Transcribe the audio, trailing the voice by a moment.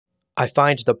I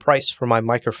find the price for my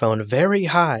microphone very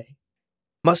high.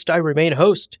 Must I remain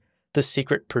host, the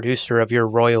secret producer of your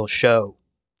royal show?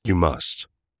 You must.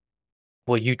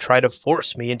 Will you try to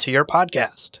force me into your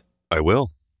podcast? I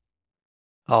will.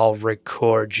 I'll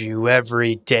record you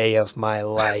every day of my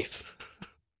life.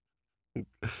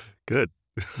 Good.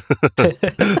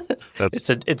 It's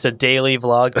a daily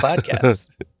vlog podcast.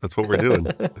 That's what we're doing.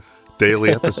 Daily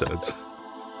episodes.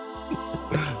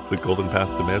 The Golden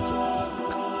Path demands it.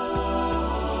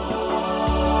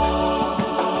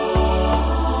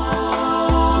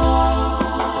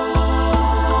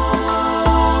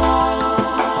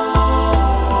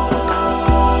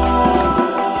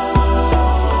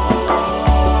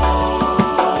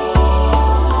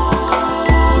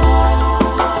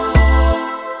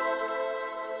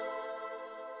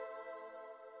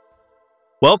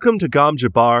 Welcome to Gom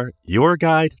Jabbar, your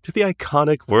guide to the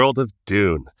iconic world of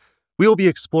Dune. We will be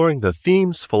exploring the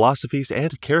themes, philosophies,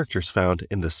 and characters found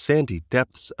in the sandy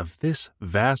depths of this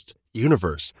vast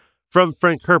universe, from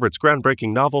Frank Herbert's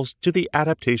groundbreaking novels to the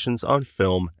adaptations on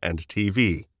film and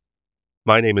TV.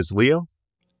 My name is Leo.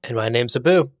 And my name's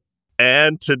Abu.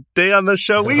 And today on the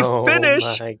show, we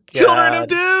finish Children of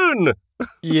Dune!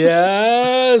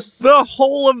 Yes! The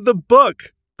whole of the book,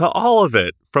 all of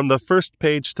it, from the first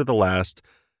page to the last.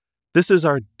 This is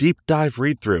our deep dive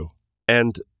read-through.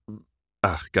 And,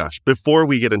 before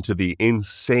we get into the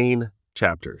insane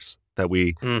chapters that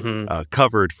we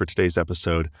covered for today's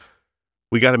episode,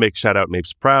 we got to make Shout Out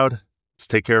Mapes proud. Let's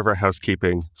take care of our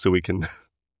housekeeping so we can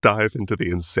dive into the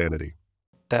insanity.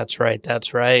 That's right,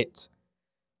 that's right.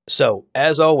 So,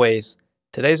 as always,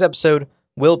 today's episode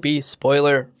will be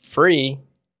spoiler-free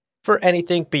for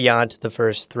anything beyond the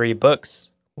first 3 books.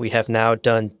 We have now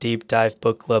done deep dive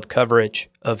book club coverage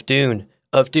of Dune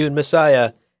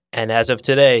Messiah, and as of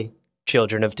today,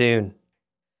 Children of Dune.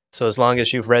 So as long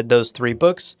as you've read those 3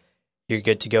 books, you're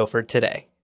good to go for today.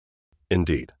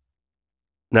 Indeed.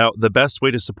 Now, the best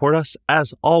way to support us,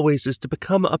 as always, is to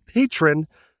become a patron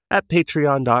at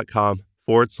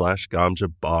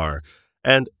patreon.com/GomJabbar.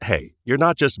 And hey, you're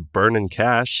not just burning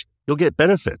cash. You'll get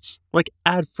benefits like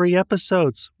ad-free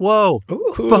episodes. Whoa.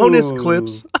 Ooh. Bonus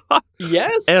clips.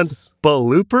 Yes. And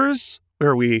bloopers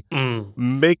where we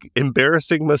make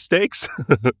embarrassing mistakes.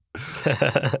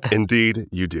 Indeed,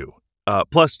 you do.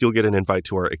 Plus, you'll get an invite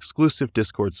to our exclusive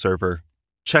Discord server.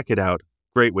 Check it out.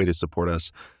 Great way to support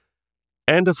us.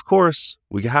 And of course,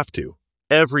 we have to,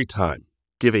 every time,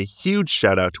 give a huge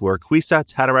shout out to our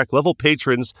Kwisatz Haderach level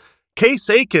patrons, Case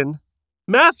Aiken,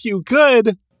 Matthew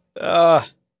Good.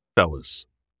 Fellas,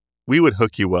 we would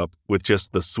hook you up with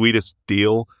just the sweetest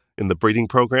deal in the breeding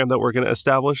program that we're going to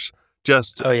establish.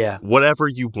 Just whatever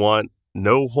you want,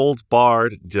 no holds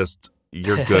barred, just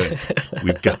you're good.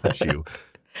 We've got you.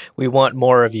 We want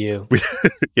more of you.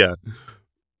 Yeah,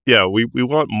 we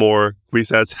want more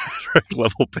Kwisatz Haderach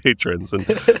level patrons. And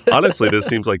honestly, this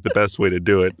seems like the best way to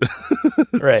do it.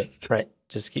 Right.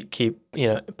 Just keep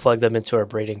plug them into our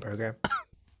breeding program.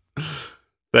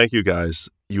 Thank you, guys.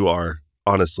 You are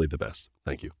honestly the best.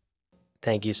 Thank you.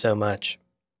 Thank you so much.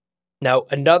 Now,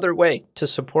 another way to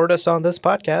support us on this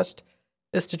podcast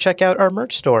is to check out our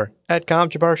merch store at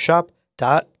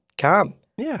GomJabbarShop.com.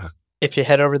 Yeah. If you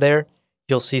head over there,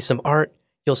 you'll see some art,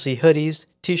 you'll see hoodies,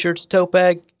 t-shirts, tote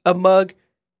bag, a mug,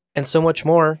 and so much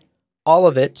more. All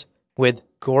of it with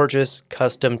gorgeous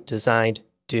custom designed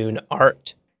Dune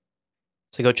art.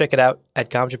 So go check it out at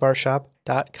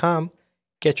GomJabbarShop.com.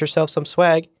 Get yourself some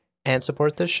swag and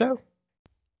support this show.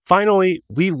 Finally,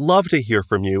 we love to hear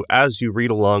from you as you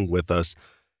read along with us.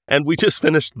 And we just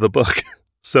finished the book.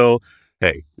 So,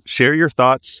 hey, share your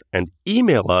thoughts and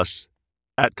email us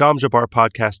at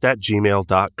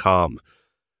gomjabbarpodcast@gmail.com.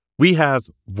 We have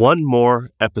one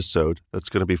more episode that's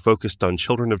going to be focused on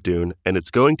Children of Dune, and it's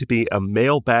going to be a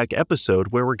mailbag episode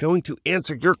where we're going to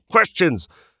answer your questions.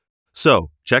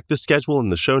 So, check the schedule in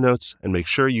the show notes and make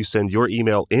sure you send your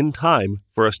email in time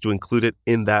for us to include it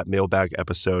in that mailbag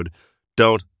episode.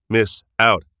 Don't miss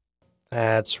out.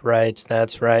 That's right.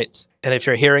 And if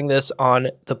you're hearing this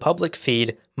on the public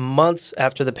feed months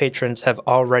after the patrons have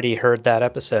already heard that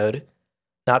episode,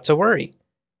 not to worry.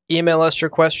 Email us your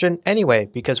question anyway,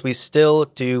 because we still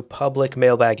do public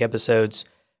mailbag episodes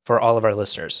for all of our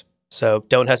listeners. So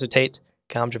don't hesitate.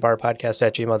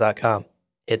 GomJabbarPodcast@gmail.com.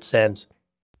 Hit send.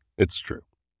 It's true.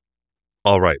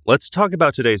 All right, let's talk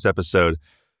about today's episode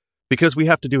because we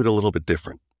have to do it a little bit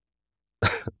different.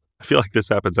 I feel like this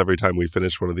happens every time we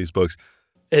finish one of these books.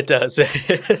 It does.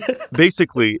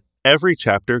 Basically, every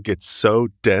chapter gets so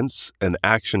dense and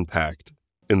action-packed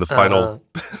in the final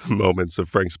moments of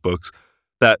Frank's books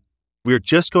that we're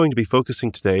just going to be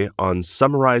focusing today on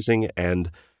summarizing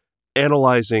and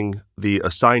analyzing the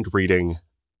assigned reading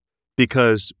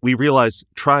because we realized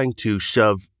trying to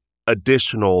shove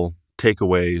additional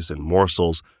takeaways and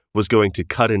morsels was going to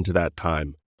cut into that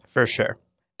time. For sure.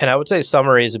 And I would say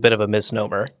summary is a bit of a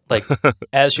misnomer. Like,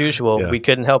 as usual, we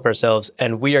couldn't help ourselves,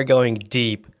 and we are going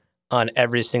deep on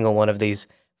every single one of these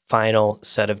final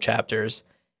set of chapters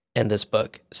in this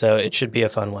book. So it should be a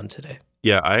fun one today.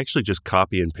 Yeah, I actually just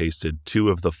copy and pasted 2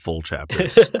 of the full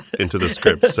chapters into the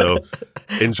script. So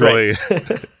enjoy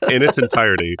in its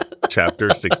entirety, chapter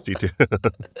 62.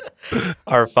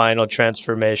 Our final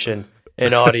transformation,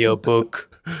 an audiobook.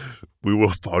 We will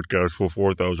podcast for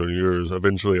 4,000 years.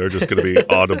 Eventually are just going to be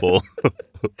audible.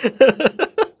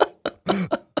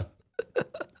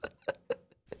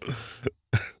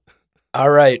 All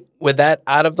right. With that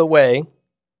out of the way,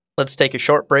 let's take a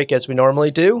short break as we normally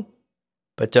do.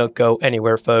 But don't go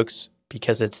anywhere, folks,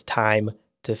 because it's time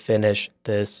to finish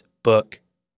this book.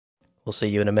 We'll see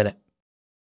you in a minute.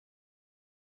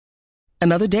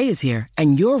 Another day is here,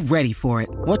 and you're ready for it.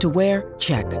 What to wear?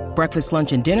 Check. Breakfast,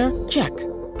 lunch, and dinner? Check.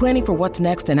 Planning for what's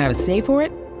next and how to save for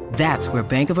it? That's where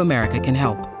Bank of America can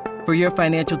help. For your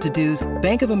financial to-dos,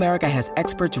 Bank of America has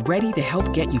experts ready to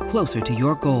help get you closer to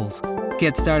your goals.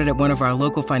 Get started at one of our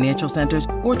local financial centers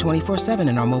or 24/7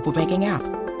 in our mobile banking app.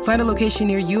 Find a location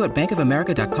near you at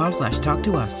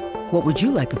bankofamerica.com/talktous. What would you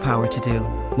like the power to do?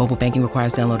 Mobile banking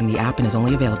requires downloading the app and is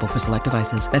only available for select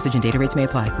devices. Message and data rates may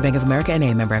apply. Bank of America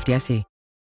N.A., member FDIC.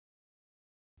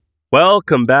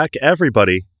 Welcome back,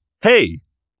 everybody. Hey,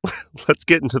 let's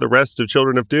get into the rest of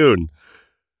Children of Dune.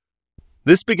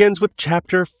 This begins with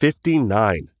chapter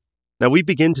 59. Now, we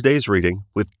begin today's reading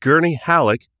with Gurney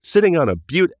Halleck sitting on a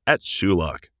butte at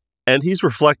Shuloch, and he's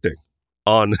reflecting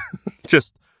on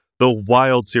just the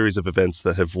wild series of events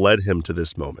that have led him to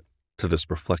this moment, to this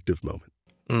reflective moment.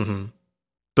 Mm-hmm.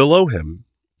 Below him,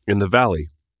 in the valley,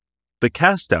 the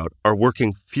cast out are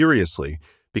working furiously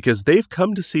because they've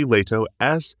come to see Leto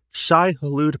as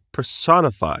Shai-Hulud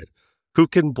personified. Who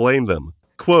can blame them?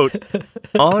 Quote,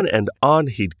 on and on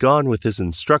he'd gone with his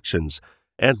instructions,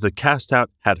 and the cast out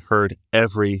had heard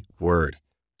every word,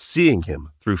 seeing him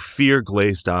through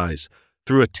fear-glazed eyes,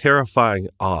 through a terrifying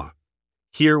awe.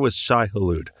 Here was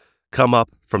Shai-Hulud, come up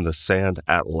from the sand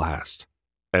at last.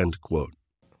 End quote.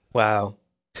 Wow.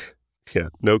 Yeah,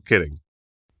 no kidding.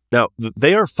 Now,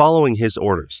 they are following his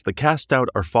orders. The cast out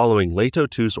are following Leto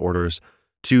II's orders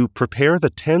to prepare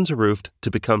the Tanziruft to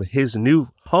become his new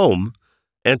home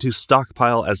and to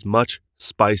stockpile as much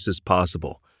spice as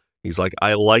possible. He's like,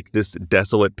 I like this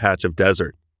desolate patch of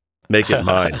desert. Make it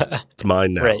mine. It's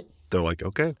mine now. Right. They're like,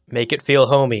 okay. Make it feel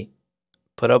homey.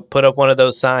 Put up one of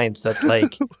those signs that's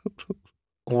like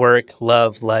work,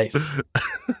 love, life.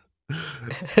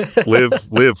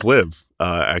 live,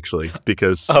 actually,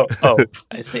 because Oh,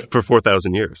 I see. for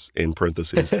 4,000 years, in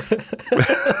parentheses.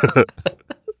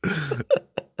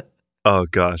 Oh,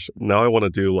 gosh. Now I want to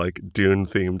do, like,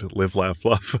 Dune-themed Live, Laugh,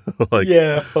 Love. Like,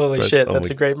 yeah, holy so shit. That's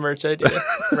a great merch idea.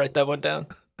 Write that one down.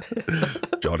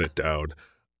 Jot it down.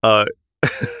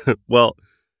 Well,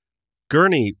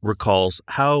 Gurney recalls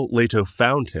how Leto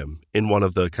found him in one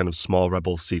of the kind of small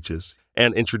rebel sieges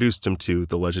and introduced him to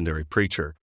the legendary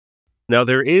preacher. Now,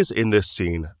 there is in this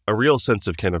scene a real sense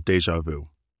of kind of deja vu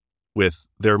with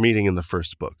their meeting in the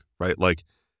first book, right? Like,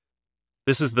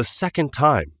 this is the second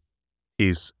time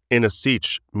he's in a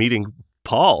siege meeting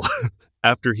Paul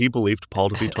after he believed Paul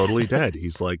to be totally dead.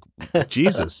 He's like,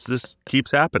 Jesus, this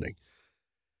keeps happening.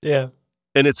 Yeah.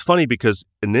 And it's funny because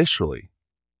initially,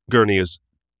 Gurney is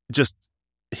just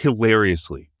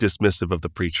hilariously dismissive of the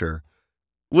preacher,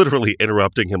 literally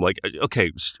interrupting him like,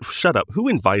 okay, shut up. Who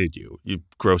invited you, you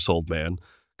gross old man?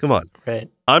 Come on. Right.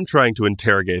 I'm trying to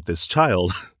interrogate this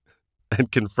child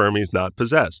and confirm he's not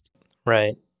possessed.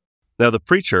 Right. Now, the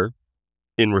preacher,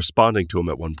 in responding to him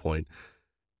at one point,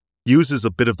 uses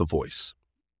a bit of the voice.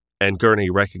 And Gurney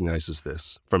recognizes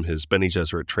this from his Bene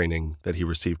Gesserit training that he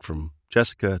received from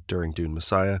Jessica during Dune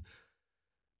Messiah.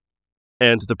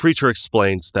 And the preacher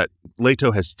explains that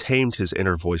Leto has tamed his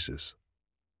inner voices.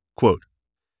 Quote,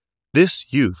 this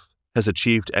youth has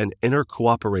achieved an inner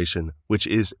cooperation which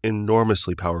is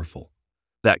enormously powerful,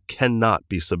 that cannot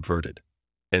be subverted.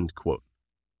 End quote.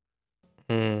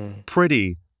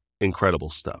 Pretty incredible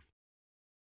stuff.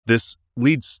 This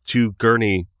leads to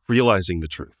Gurney realizing the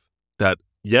truth, that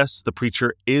yes, the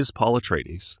preacher is Paul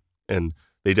Atreides, and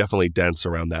they definitely dance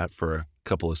around that for a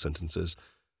couple of sentences.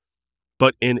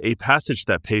 But in a passage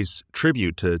that pays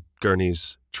tribute to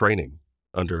Gurney's training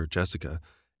under Jessica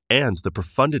and the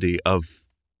profundity of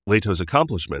Leto's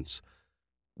accomplishments,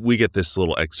 we get this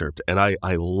little excerpt. And I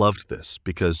loved this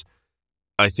because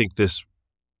I think this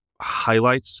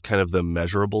highlights kind of the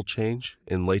measurable change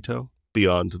in Leto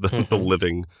beyond the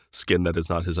living skin that is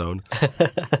not his own.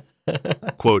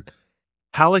 Quote,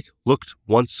 Halleck looked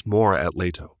once more at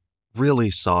Leto, really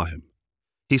saw him.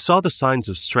 He saw the signs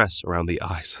of stress around the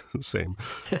eyes, same,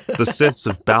 the sense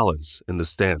of balance in the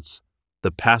stance,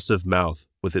 the passive mouth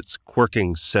with its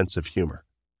quirking sense of humor.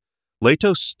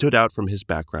 Leto stood out from his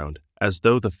background as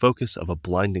though the focus of a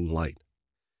blinding light.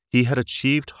 He had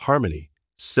achieved harmony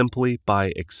simply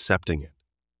by accepting it.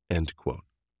 End quote.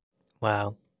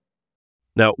 Wow.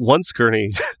 Now, once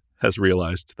Gurney has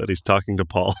realized that he's talking to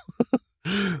Paul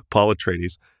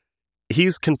Atreides,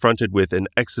 he's confronted with an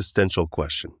existential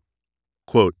question.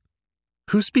 Quote,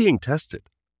 who's being tested?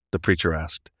 The preacher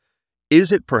asked.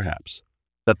 Is it perhaps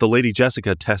that the Lady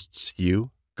Jessica tests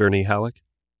you, Gurney Halleck?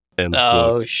 End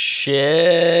Oh, quote.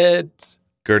 shit.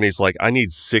 Gurney's like, I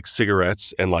need 6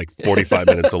 cigarettes and like 45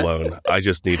 minutes alone. I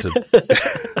just need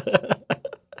to...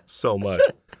 so much.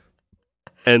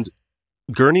 And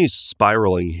Gurney's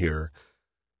spiraling here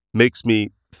makes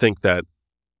me think that,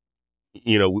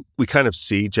 you know, we kind of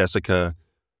see Jessica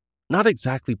not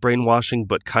exactly brainwashing,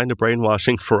 but kind of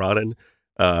brainwashing Farad'n.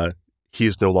 He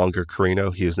is no longer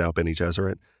Carino. He is now Bene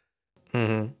Gesserit.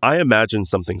 Mm-hmm. I imagine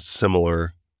something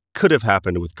similar could have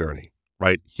happened with Gurney,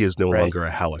 right? He is no longer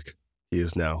a Halleck. He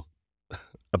is now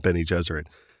a Bene Gesserit.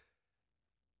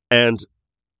 And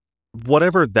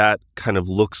whatever that kind of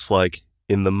looks like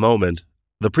in the moment,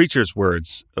 the preacher's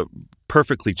words,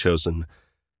 perfectly chosen,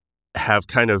 have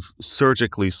kind of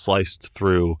surgically sliced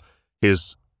through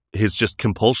his just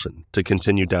compulsion to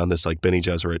continue down this like Bene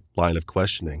Gesserit line of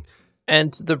questioning.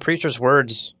 And the preacher's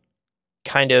words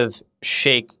kind of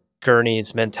shake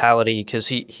Gurney's mentality because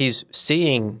he's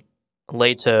seeing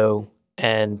Leto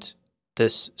and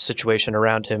this situation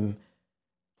around him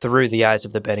through the eyes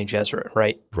of the Bene Gesserit,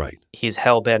 right? Right. He's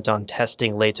hell-bent on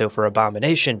testing Leto for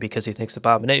Abomination because he thinks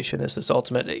Abomination is this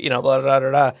ultimate, blah, blah, blah,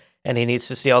 blah, and he needs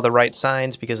to see all the right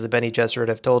signs because the Bene Gesserit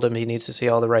have told him he needs to see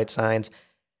all the right signs.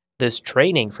 This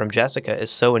training from Jessica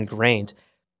is so ingrained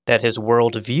that his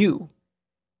worldview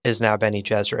is now Bene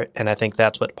Gesserit, and I think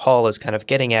that's what Paul is kind of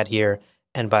getting at here,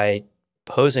 and by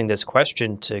posing this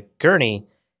question to Gurney,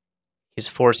 he's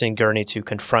forcing Gurney to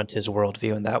confront his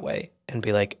worldview in that way and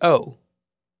be like, oh,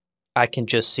 I can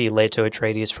just see Leto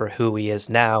Atreides for who he is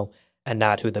now and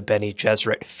not who the Bene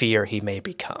Gesserit fear he may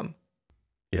become.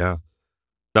 Yeah.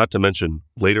 Not to mention,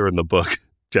 later in the book,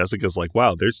 Jessica's like,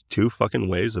 wow, there's 2 fucking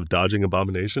ways of dodging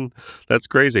Abomination? That's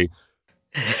crazy.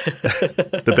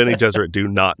 The Bene Gesserit do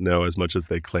not know as much as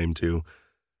they claim to.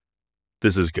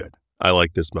 This is good. I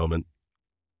like this moment.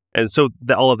 And so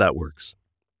all of that works.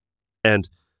 And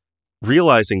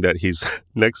realizing that he's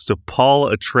next to Paul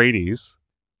Atreides,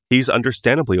 he's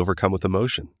understandably overcome with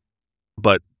emotion.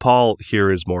 But Paul here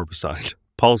is more resigned.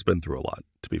 Paul's been through a lot,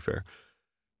 to be fair.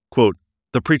 Quote,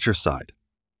 the preacher sighed.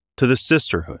 To the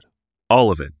sisterhood,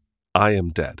 all of it, I am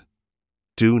dead.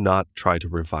 Do not try to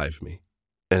revive me.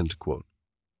 End quote.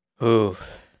 Ooh.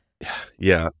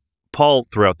 Yeah. Paul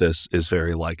throughout this is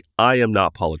very like, I am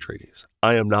not Paul Atreides.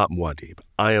 I am not Muad'Dib.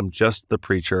 I am just the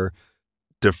preacher.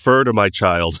 Defer to my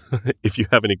child if you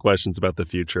have any questions about the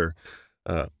future.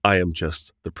 I am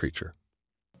just the preacher.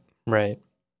 Right.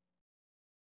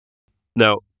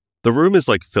 Now, the room is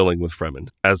like filling with Fremen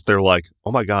as they're like,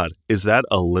 oh my God, is that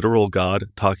a literal god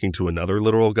talking to another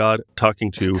literal god,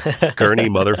 talking to Gurney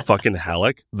motherfucking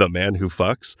Halleck, the man who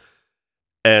fucks?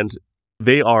 And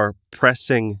they are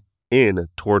pressing in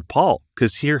toward Paul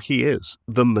because here he is,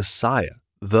 the Messiah,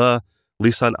 the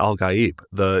Lisan al-Gaib,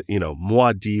 the,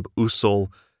 Muad'Dib Usul.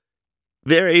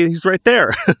 There, he's right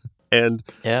there. And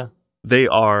yeah. They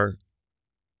are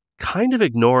kind of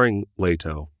ignoring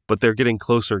Leto, but they're getting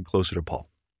closer and closer to Paul.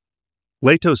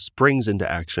 Leto springs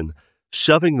into action,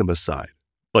 shoving them aside,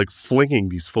 like flinging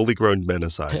these fully grown men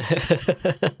aside,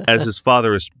 as his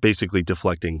father is basically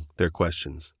deflecting their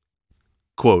questions.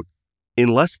 Quote, in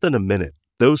less than a minute,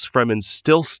 those Fremen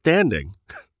still standing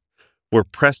were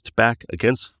pressed back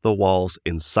against the walls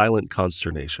in silent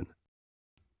consternation.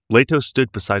 Leto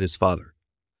stood beside his father.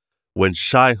 When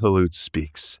Shai-Hulud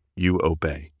speaks, you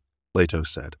obey, Leto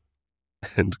said.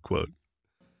 End quote.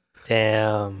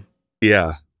 Damn.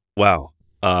 Yeah. Wow.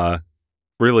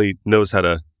 Really knows how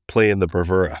to play in the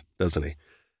bravura, doesn't he?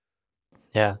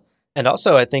 Yeah. And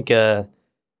also, I think a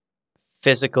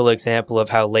physical example of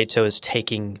how Leto is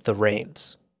taking the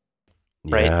reins,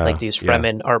 right? Yeah, like these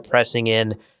Fremen are pressing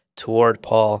in toward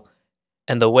Paul.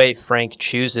 And the way Frank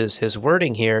chooses his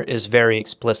wording here is very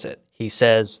explicit. He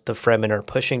says the Fremen are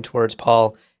pushing towards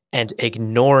Paul and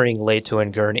ignoring Leto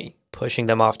and Gurney, pushing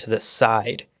them off to the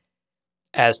side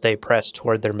as they press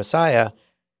toward their Messiah.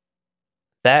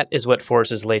 that is what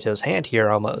forces Leto's hand here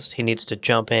almost. He needs to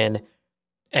jump in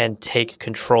and take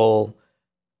control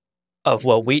of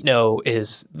what we know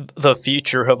is the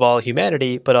future of all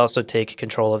humanity, but also take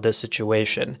control of this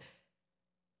situation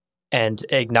and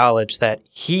acknowledge that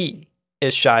he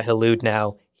is Shai-Hulud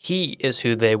now. He is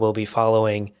who they will be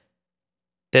following.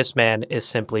 This man is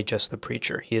simply just the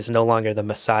preacher. He is no longer the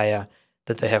Messiah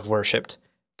that they have worshipped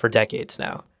for decades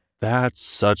now. That's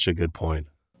such a good point.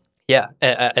 Yeah,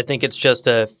 I think it's just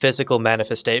a physical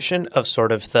manifestation of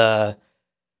sort of the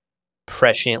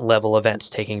prescient level events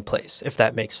taking place, if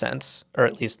that makes sense. Or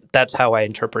at least that's how I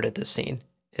interpreted this scene,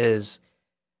 is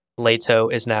Leto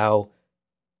is now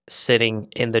sitting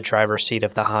in the driver's seat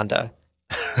of the Honda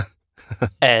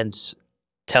and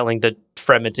telling the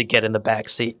Fremen to get in the back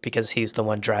seat because he's the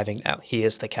one driving now. He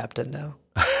is the captain now.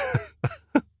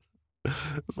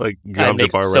 It's like I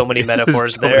make so many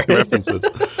metaphors so there. Many references.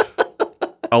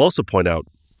 I'll also point out,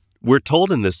 we're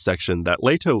told in this section that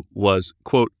Leto was,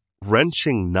 quote,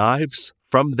 wrenching knives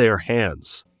from their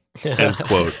hands, end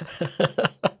quote.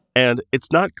 And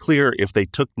it's not clear if they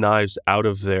took knives out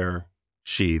of their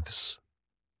sheaths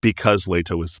because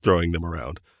Leto was throwing them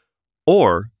around,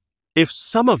 or if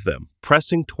some of them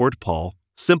pressing toward Paul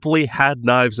simply had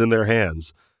knives in their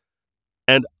hands.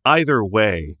 And either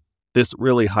way, this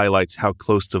really highlights how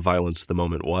close to violence the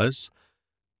moment was.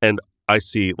 And I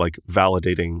see like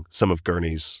validating some of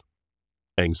Gurney's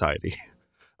anxiety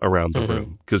around the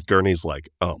room, because Gurney's like,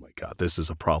 oh my God, this is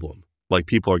a problem. Like,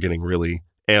 people are getting really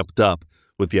amped up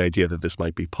with the idea that this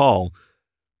might be Paul.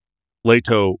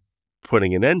 Leto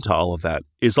putting an end to all of that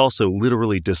is also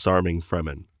literally disarming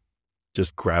Fremen,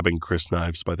 just grabbing Chris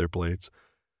knives by their blades.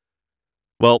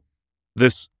 Well,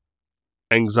 this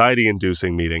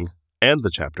anxiety-inducing meeting and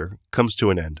the chapter comes to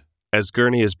an end as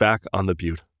Gurney is back on the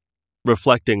butte,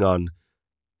 reflecting on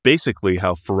basically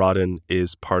how Farad'n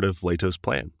is part of Leto's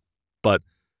plan. But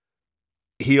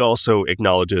he also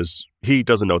acknowledges he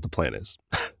doesn't know what the plan is.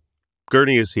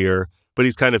 Gurney is here, but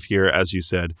he's kind of here, as you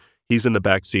said. He's in the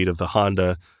back seat of the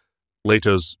Honda.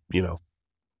 Leto's,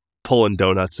 pulling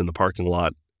donuts in the parking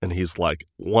lot, and he's like,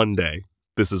 one day,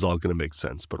 this is all going to make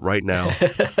sense. But right now,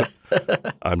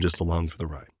 I'm just along for the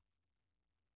ride.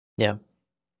 Yeah.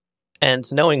 And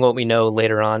knowing what we know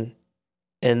later on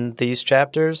in these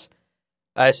chapters,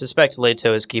 I suspect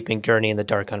Leto is keeping Gurney in the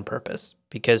dark on purpose,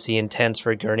 because he intends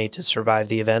for Gurney to survive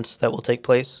the events that will take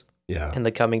place in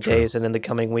the coming days and in the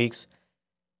coming weeks.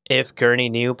 If Gurney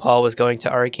knew Paul was going to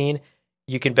Arrakeen,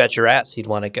 you can bet your ass he'd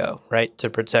want to go, right? To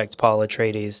protect Paul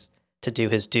Atreides, to do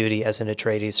his duty as an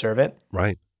Atreides servant.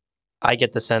 Right. I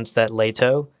get the sense that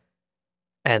Leto,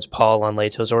 and Paul on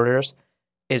Leto's orders,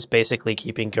 is basically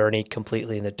keeping Gurney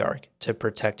completely in the dark to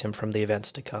protect him from the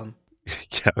events to come.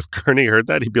 Yeah, if Gurney heard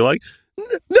that, he'd be like,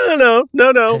 no.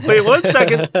 Wait 1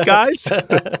 second, guys.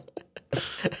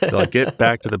 Like, get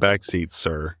back to the back seat,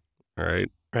 sir. All right?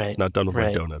 Right. Not done with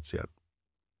my donuts yet.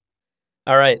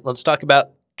 All right, let's talk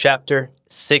about chapter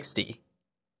 60.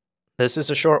 This is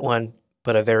a short one,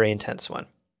 but a very intense one.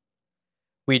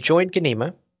 We join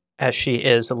Ghanima as she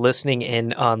is listening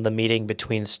in on the meeting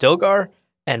between Stilgar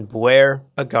and Buer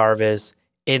Agarvis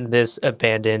in this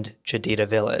abandoned Jadida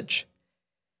village.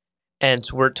 And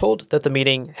we're told that the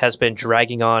meeting has been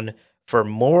dragging on for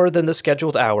more than the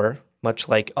scheduled hour, much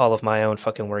like all of my own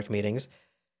fucking work meetings.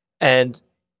 And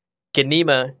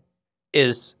Ghanima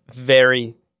is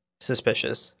very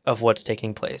suspicious of what's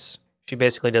taking place. She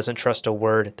basically doesn't trust a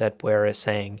word that Buer is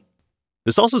saying.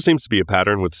 This also seems to be a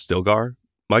pattern with Stilgar.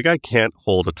 My guy can't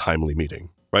hold a timely meeting,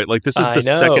 right? Like, this is the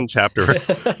second chapter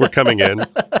we're coming in,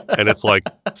 and it's like,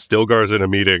 Stilgar's in a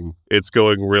meeting. It's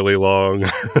going really long.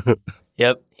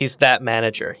 Yep, he's that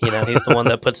manager. He's the one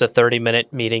that puts a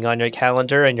 30-minute meeting on your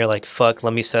calendar, and you're like, fuck,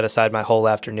 let me set aside my whole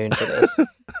afternoon for this.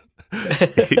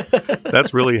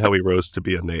 That's really how he rose to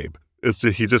be a Nabe.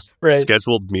 He just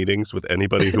scheduled meetings with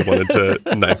anybody who wanted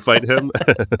to knife fight him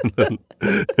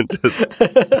and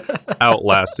just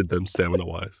outlasted them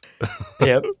stamina-wise.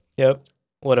 Yep.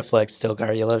 What a flex,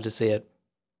 Stilgar. You love to see it.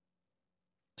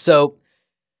 So,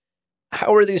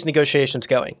 how are these negotiations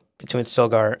going between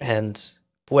Stilgar and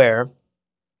Buer?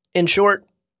 In short,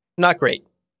 not great.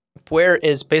 Buer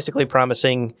is basically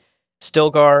promising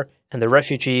Stilgar and the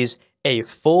refugees a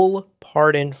full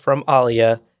pardon from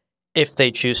Alia if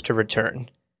they choose to return.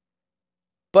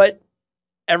 But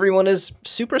everyone is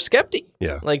super skeptic.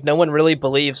 Yeah. Like, no one really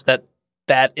believes that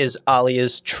that is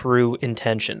Alia's true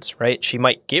intentions, right? She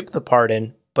might give the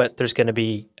pardon, but there's going to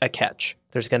be a catch.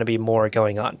 There's going to be more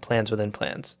going on, plans within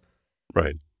plans.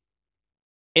 Right.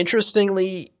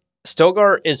 Interestingly,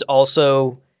 Stilgar is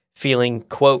also feeling,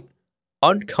 quote,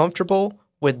 uncomfortable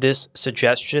with this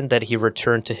suggestion that he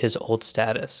return to his old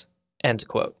status, end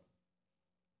quote.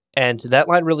 And that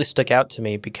line really stuck out to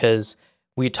me because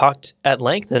we talked at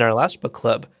length in our last book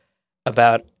club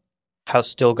about how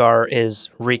Stilgar is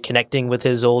reconnecting with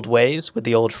his old ways, with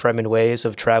the old Fremen ways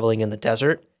of traveling in the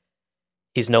desert.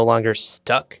 He's no longer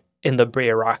stuck in the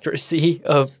bureaucracy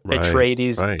of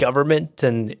Atreides' government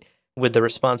and with the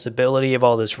responsibility of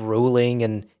all this ruling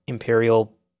and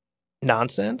imperial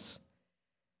nonsense.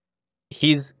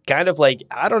 He's kind of like,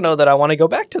 I don't know that I want to go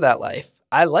back to that life.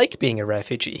 I like being a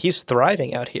refugee. He's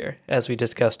thriving out here, as we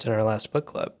discussed in our last book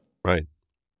club. Right.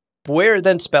 Bweir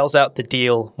then spells out the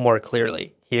deal more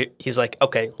clearly. He's like,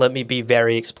 okay, let me be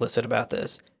very explicit about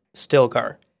this.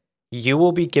 Stilgar, you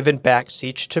will be given back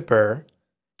Siege to Bur.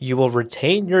 You will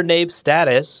retain your nabe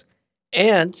status.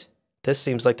 And, this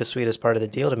seems like the sweetest part of the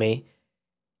deal to me,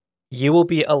 you will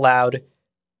be allowed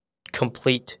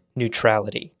complete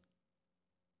neutrality.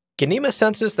 Ghanima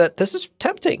senses that this is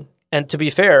tempting. And to be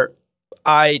fair,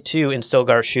 I, too, in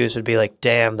Stilgar's shoes would be like,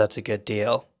 damn, that's a good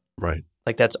deal. Right.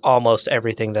 Like, that's almost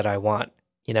everything that I want,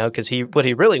 you know, because what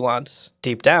he really wants,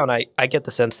 deep down, I get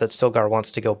the sense that Stilgar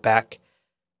wants to go back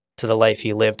to the life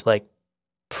he lived, like,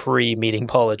 pre-meeting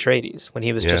Paul Atreides, when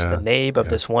he was just the nabe of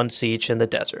this one siege in the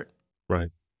desert. Right.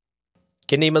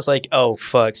 Ghanima's like, oh,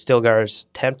 fuck, Stilgar's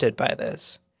tempted by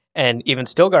this. And even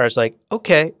Stilgar's like,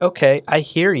 okay, I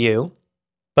hear you,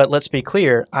 but let's be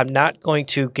clear, I'm not going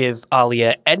to give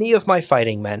Alia any of my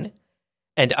fighting men,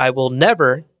 and I will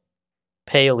never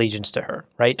pay allegiance to her,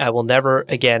 right? I will never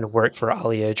again work for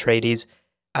Alia Atreides.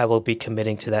 I will be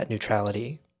committing to that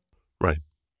neutrality. Right.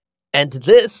 And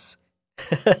this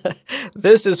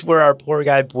is where our poor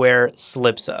guy Bweir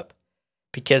slips up,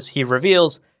 because he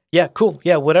reveals, yeah, cool,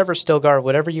 yeah, whatever, Stilgar,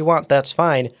 whatever you want, that's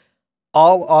fine.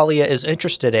 All Alia is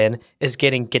interested in is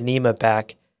getting Ghanima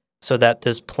back so that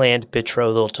this planned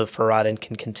betrothal to Farad'n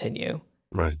can continue.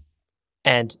 Right.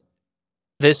 And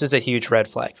this is a huge red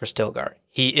flag for Stilgar.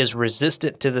 He is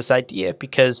resistant to this idea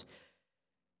because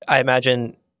I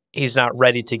imagine he's not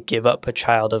ready to give up a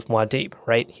child of Muad'Dib,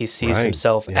 right? He sees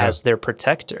himself as their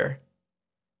protector.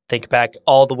 Think back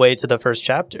all the way to the first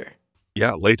chapter.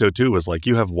 Yeah, Leto too was like,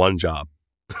 you have one job.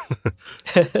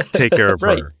 Take care of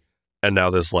her. And now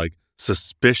this like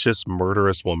suspicious,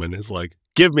 murderous woman is like,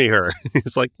 give me her.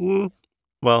 He's like,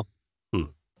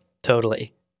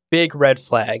 Totally. Big red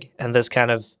flag. And this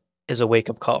kind of is a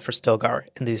wake-up call for Stilgar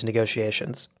in these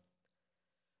negotiations.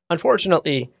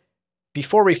 Unfortunately,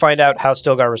 before we find out how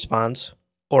Stilgar responds,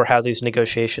 or how these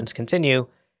negotiations continue,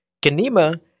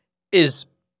 Ghanima is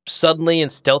suddenly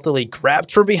and stealthily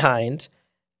grabbed from behind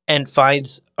and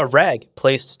finds a rag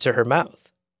placed to her mouth.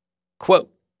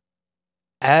 Quote,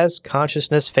 as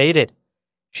consciousness faded,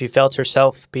 she felt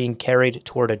herself being carried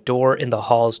toward a door in the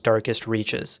hall's darkest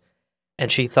reaches,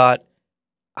 and she thought,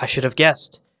 I should have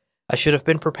guessed. I should have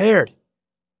been prepared.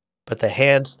 But the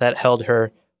hands that held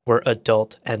her were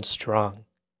adult and strong.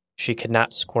 She could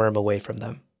not squirm away from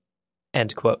them.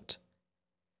 End quote.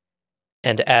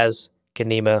 And as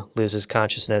Ghanima loses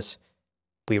consciousness,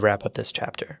 we wrap up this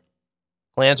chapter.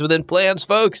 Plans within plans,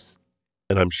 folks.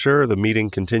 And I'm sure the meeting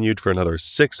continued for another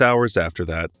 6 hours after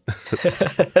that.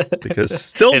 Because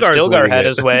Stilgar had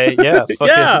his way, yeah.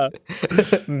 Yeah.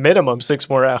 Minimum 6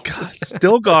 more hours. God,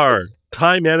 Stilgar,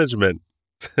 time management.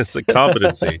 It's a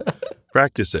competency.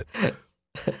 Practice it.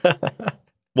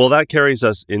 Well, that carries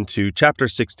us into chapter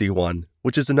 61,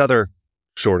 which is another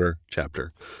shorter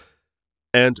chapter.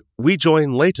 And we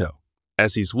join Leto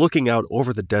as he's looking out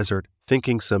over the desert,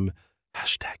 thinking some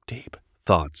 #deep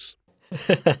thoughts.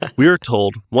 We are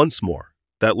told once more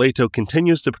that Leto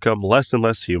continues to become less and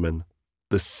less human.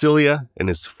 The cilia in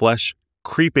his flesh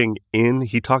creeping in.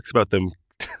 He talks about them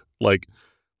like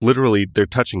literally they're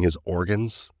touching his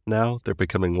organs now. They're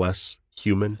becoming less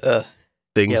human.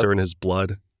 Things are in his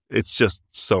blood. It's just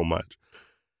so much.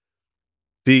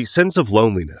 The sense of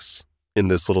loneliness in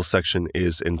this little section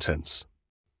is intense.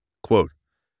 Quote,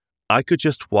 I could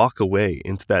just walk away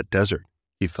into that desert,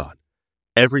 he thought.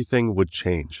 Everything would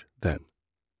change then.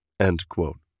 End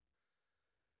quote.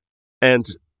 And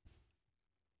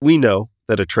we know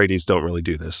that Atreides don't really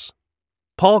do this.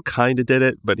 Paul kind of did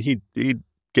it, but he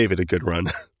gave it a good run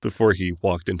before he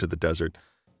walked into the desert.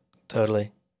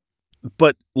 Totally.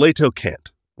 But Leto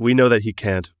can't. We know that he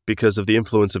can't because of the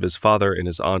influence of his father and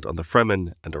his aunt on the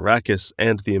Fremen and Arrakis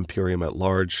and the Imperium at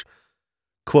large.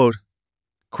 Quote,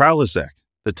 Kralizec,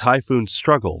 the Typhoon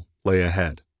struggle lay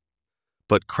ahead.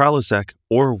 But Kralizec,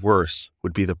 or worse,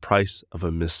 would be the price of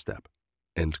a misstep.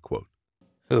 End quote.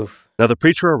 Oof. Now the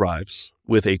preacher arrives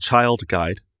with a child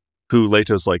guide who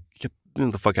Leto's like, get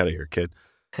the fuck out of here, kid.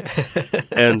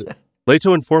 And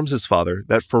Leto informs his father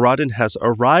that Farad'n has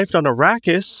arrived on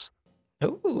Arrakis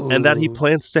and that he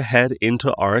plans to head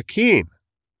into Arrakeen.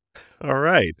 All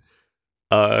right.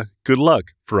 Good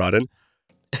luck, Farad'n.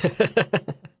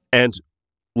 And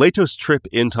Leto's trip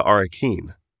into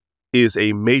Arrakeen is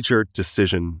a major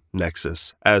decision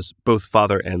nexus, as both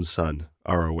father and son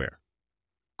are aware.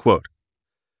 Quote,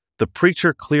 "The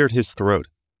preacher cleared his throat.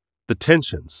 The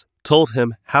tensions told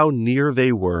him how near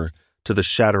they were to the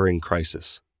shattering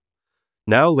crisis.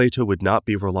 Now Leto would not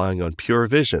be relying on pure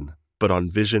vision, but on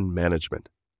vision management."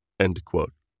 End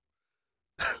quote.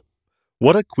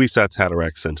 What a Kwisatz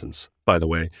Haderach sentence, by the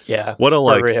way. Yeah, what a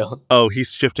for real. Oh,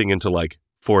 he's shifting into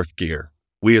fourth gear.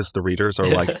 We as the readers are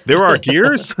like, there are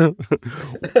gears?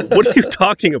 What are you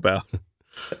talking about?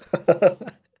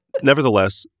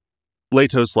 Nevertheless,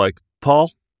 Leto's like,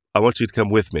 "Paul, I want you to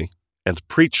come with me and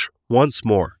preach once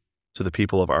more to the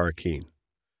people of Arrakeen."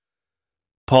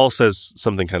 Paul says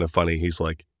something kind of funny. He's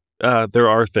like, there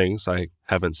are things I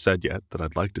haven't said yet that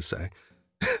I'd like to say.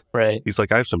 Right. He's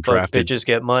like, I have some But drafted... bitches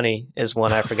get money is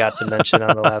one I forgot to mention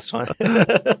on the last one.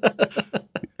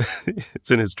 It's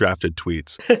in his drafted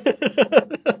tweets.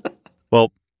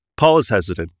 Well, Paul is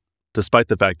hesitant, despite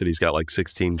the fact that he's got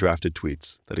 16 drafted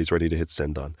tweets that he's ready to hit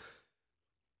send on.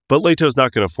 But Leto's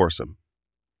not going to force him.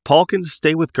 Paul can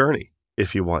stay with Gurney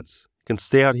if he wants. He can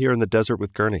stay out here in the desert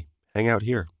with Gurney. Hang out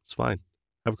here. It's fine.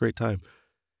 Have a great time.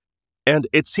 And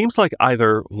it seems like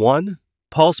either, one,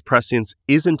 Paul's prescience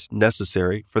isn't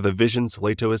necessary for the visions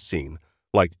Leto has seen,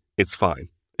 it's fine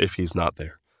if he's not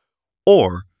there.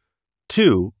 Or,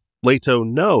 two, Leto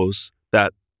knows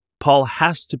that Paul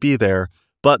has to be there,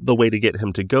 but the way to get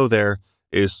him to go there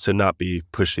is to not be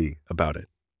pushy about it,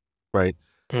 right?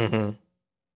 Mm-hmm.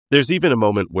 There's even a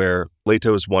moment where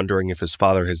Leto is wondering if his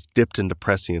father has dipped into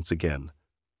prescience again,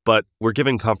 but we're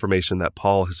given confirmation that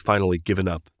Paul has finally given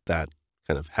up that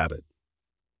kind of habit.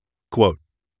 Quote,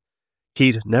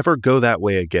 "He'd never go that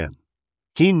way again.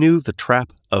 He knew the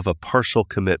trap of a partial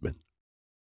commitment.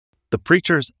 The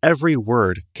preacher's every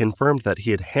word confirmed that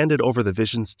he had handed over the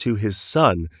visions to his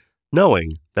son,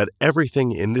 knowing that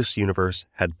everything in this universe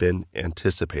had been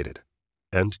anticipated."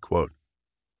 End quote.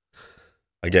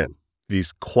 Again,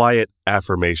 these quiet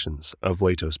affirmations of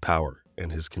Leto's power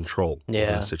and his control over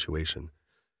the situation.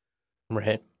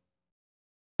 Right.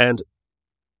 And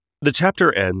the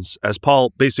chapter ends as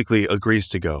Paul basically agrees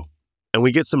to go, and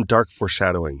we get some dark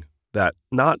foreshadowing that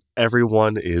not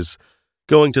everyone is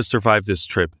going to survive this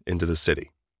trip into the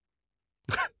city.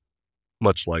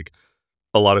 Much like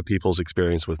a lot of people's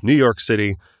experience with New York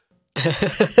City.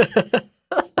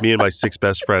 Me and my 6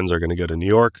 best friends are going to go to New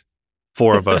York.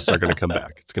 4 of us are going to come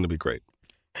back. It's going to be great.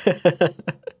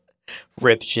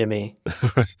 Rip Jimmy.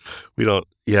 We don't,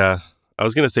 yeah. I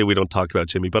was going to say we don't talk about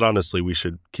Jimmy, but honestly, we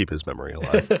should keep his memory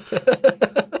alive.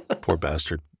 Poor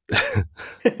bastard.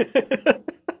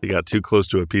 He got too close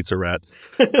to a pizza rat.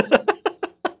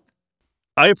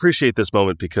 I appreciate this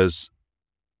moment because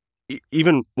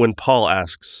even when Paul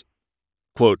asks,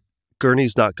 quote,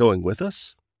 "Gurney's not going with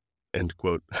us?" End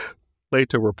quote.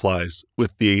 Leto replies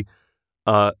with the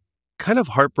kind of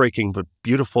heartbreaking but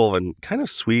beautiful and kind of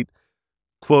sweet,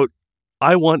 quote,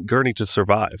 "I want Gurney to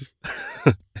survive."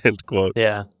 End quote.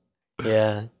 Yeah.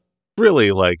 Yeah.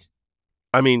 Really,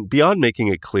 beyond making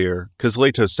it clear, because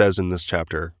Leto says in this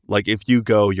chapter, if you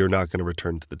go, you're not going to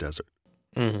return to the desert.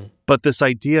 Mm-hmm. But this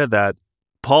idea that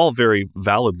Paul very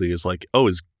validly is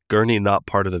is Gurney not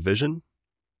part of the vision?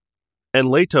 And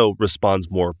Leto responds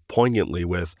more poignantly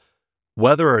with,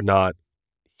 whether or not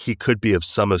he could be of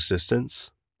some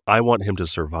assistance, I want him to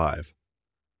survive.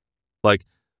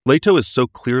 Leto is so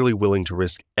clearly willing to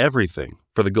risk everything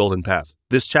for the Golden Path.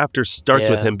 This chapter starts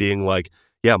with him being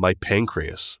yeah, my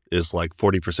pancreas is 40%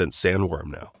 sandworm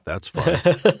now. That's fine.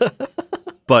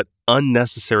 But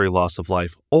unnecessary loss of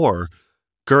life, or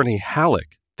Gurney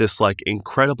Halleck, this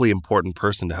incredibly important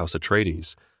person to House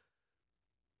Atreides.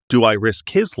 Do I risk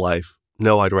his life?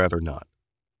 No, I'd rather not.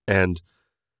 And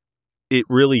it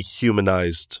really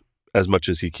humanized, as much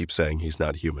as he keeps saying he's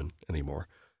not human anymore,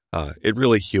 it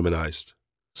really humanized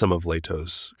some of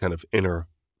Leto's kind of inner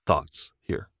thoughts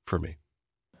here for me.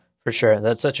 For sure.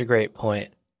 That's such a great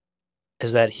point,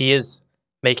 is that he is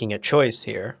making a choice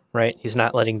here, right? He's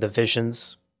not letting the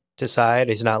visions decide.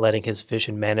 He's not letting his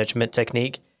vision management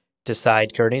technique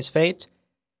decide Gurney's fate.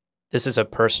 This is a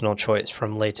personal choice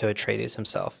from Leto Atreides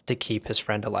himself to keep his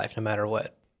friend alive no matter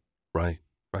what. Right.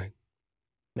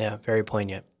 Yeah, very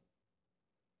poignant.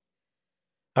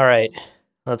 All right,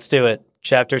 let's do it.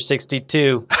 Chapter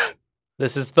 62.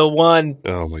 This is the one.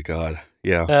 Oh my God.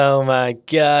 Yeah. Oh my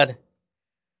God.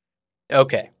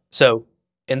 Okay, so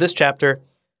in this chapter,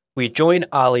 we join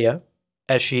Alia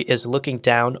as she is looking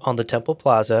down on the Temple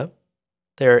Plaza.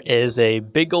 There is a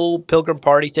big old pilgrim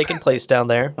party taking place down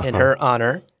there in her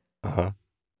honor.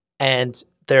 And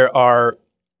there are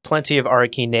plenty of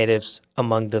Arrakeen natives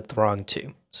among the throng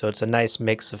too. So it's a nice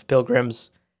mix of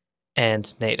pilgrims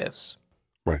and natives.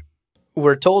 Right.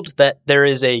 We're told that there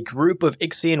is a group of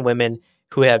Ixian women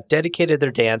who have dedicated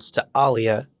their dance to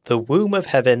Alia, the womb of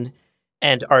heaven,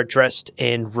 and are dressed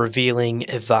in revealing,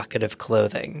 evocative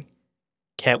clothing.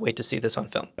 Can't wait to see this on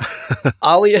film.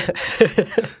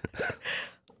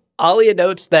 Alia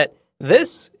notes that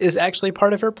this is actually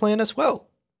part of her plan as well,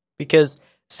 because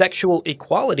sexual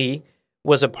equality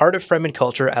was a part of Fremen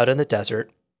culture out in the desert,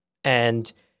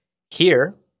 and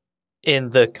here, in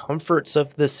the comforts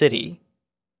of the city,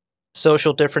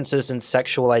 social differences in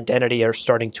sexual identity are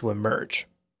starting to emerge,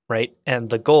 right? And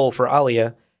the goal for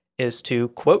Alia is to,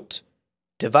 quote,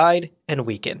 divide and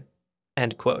weaken,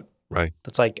 end quote. Right.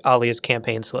 That's like Alia's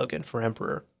campaign slogan for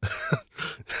Emperor.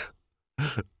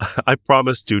 I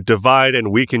promise to divide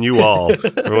and weaken you all.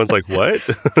 Everyone's like, what?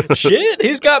 Shit,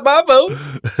 he's got my vote.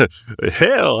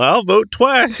 Hell, I'll vote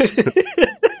twice.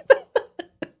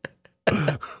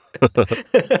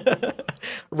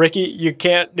 Ricky, you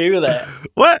can't do that.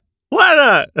 What? Why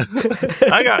not?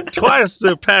 I got twice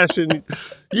the passion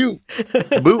you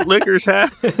bootlickers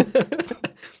have.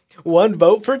 One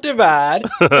vote for divide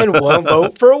and one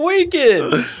vote for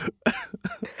weaken.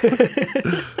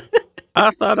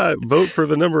 I thought I'd vote for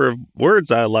the number of words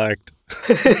I liked.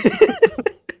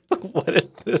 What is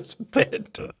this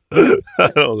bit?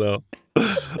 I don't know.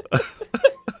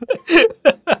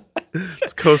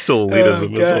 It's coastal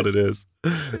elitism is what it is.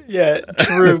 Yeah,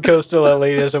 true coastal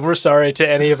elitism. We're sorry to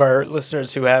any of our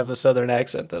listeners who have a southern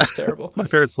accent. That's terrible. My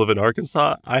parents live in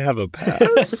Arkansas. I have a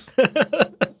pass.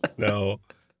 No,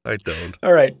 I don't.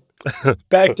 All right.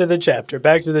 Back to the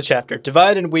chapter.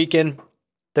 Divide and weaken.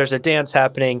 There's a dance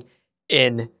happening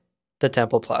in the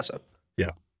Temple Plaza.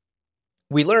 Yeah.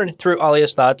 We learn through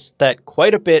Alia's thoughts that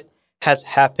quite a bit has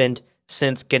happened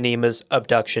since Ganima's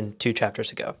abduction 2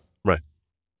 chapters ago. Right.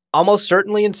 Almost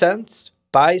certainly incensed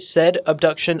by said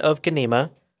abduction of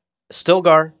Ganima,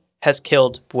 Stilgar has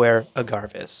killed Buer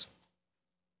Agarvis,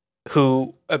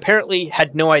 who apparently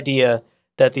had no idea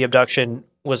that the abduction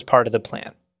was part of the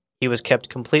plan. He was kept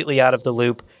completely out of the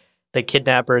loop. The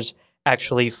kidnappers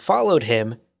actually followed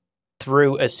him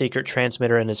through a secret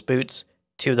transmitter in his boots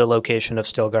to the location of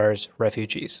Stilgar's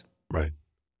refugees. Right.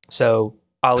 So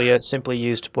Alia simply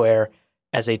used Buer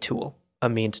as a tool, a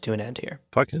means to an end here.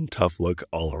 Fucking tough look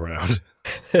all around.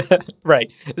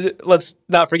 Right. Let's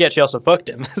not forget she also fucked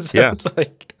him. So yeah. It's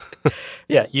like,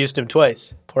 yeah, used him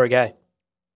twice. Poor guy.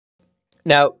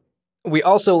 Now, we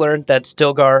also learned that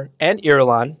Stilgar and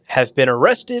Irulan have been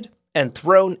arrested and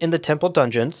thrown in the temple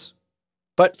dungeons,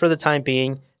 but for the time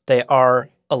being, they are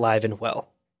alive and well.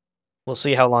 We'll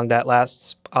see how long that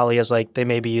lasts. Alia's like, they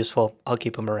may be useful. I'll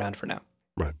keep them around for now.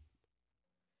 Right.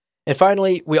 And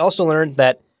finally, we also learned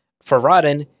that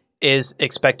Farad'n is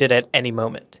expected at any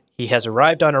moment. He has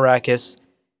arrived on Arrakis,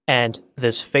 and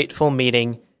this fateful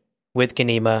meeting with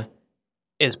Ganima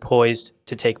is poised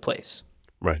to take place.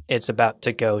 Right. It's about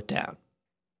to go down.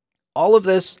 All of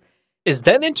this is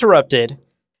then interrupted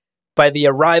by the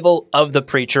arrival of the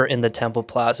preacher in the Temple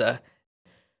Plaza.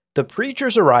 The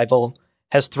preacher's arrival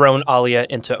has thrown Alia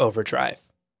into overdrive.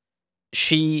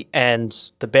 She and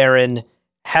the Baron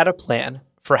had a plan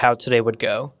for how today would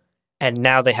go, and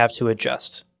now they have to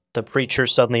adjust. The preacher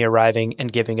suddenly arriving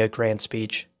and giving a grand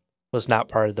speech was not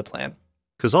part of the plan.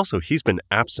 Because also, he's been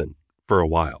absent for a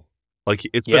while. Like,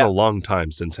 it's been a long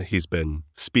time since he's been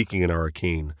speaking in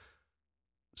Arrakeen.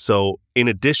 So, in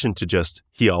addition to just,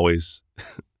 he always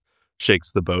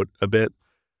shakes the boat a bit,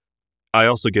 I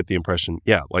also get the impression,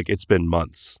 like it's been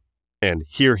months. And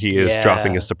here he is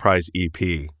dropping a surprise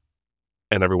EP.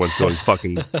 And everyone's going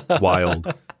fucking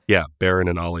wild. Yeah, Baron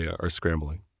and Alia are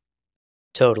scrambling.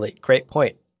 Totally. Great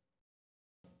point.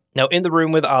 Now, in the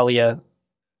room with Alia,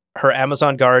 her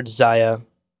Amazon guard, Zaya,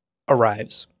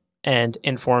 arrives and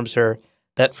informs her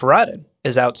that Farad'n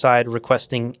is outside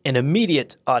requesting an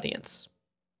immediate audience.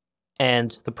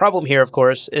 And the problem here, of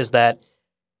course, is that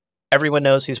everyone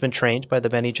knows he's been trained by the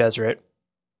Bene Gesserit,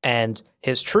 and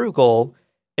his true goal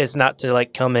is not to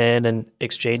come in and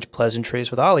exchange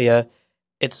pleasantries with Alia.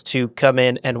 It's to come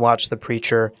in and watch the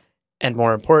preacher, and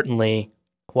more importantly,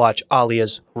 watch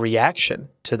Alia's reaction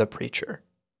to the preacher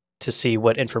to see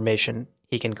what information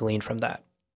he can glean from that.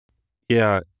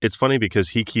 Yeah, it's funny because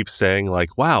he keeps saying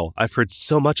wow, I've heard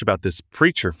so much about this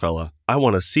preacher fella. I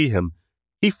want to see him.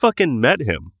 He fucking met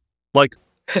him.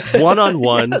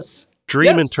 One-on-one, Yes.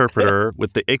 dream interpreter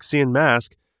with the Ixian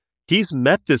mask. He's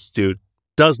met this dude,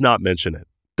 does not mention it.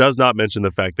 does not mention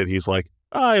the fact that he's like,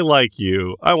 I like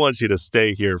you. I want you to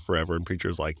stay here forever. And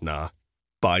Preacher's like, nah,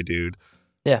 bye, dude.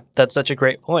 Yeah, that's such a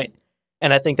great point.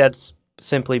 And I think that's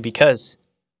simply because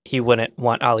he wouldn't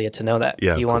want Alia to know that.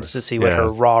 Yeah, he of wants course. to see what Yeah.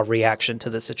 her raw reaction to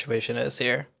the situation is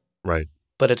here. Right.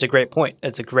 But it's a great point.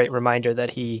 It's a great reminder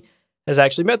that he has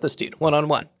actually met this dude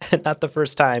one-on-one. Not the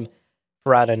first time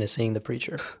Farad'n is seeing the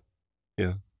Preacher.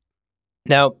 Yeah.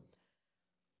 Now,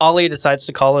 Alia decides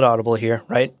to call it audible here,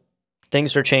 right?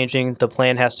 Things are changing. The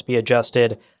plan has to be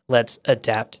adjusted. Let's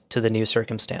adapt to the new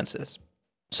circumstances.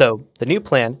 So the new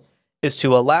plan is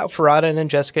to allow Farad'n and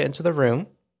Jessica into the room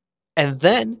and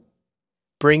then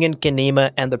bring in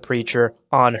Ganima and the Preacher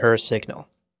on her signal.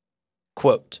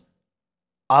 Quote,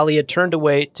 Alia turned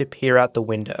away to peer out the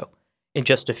window. In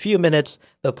just a few minutes,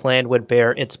 the plan would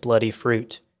bear its bloody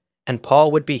fruit, and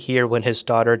Paul would be here when his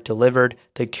daughter delivered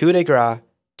the coup de grace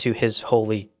to his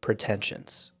holy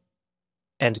pretensions.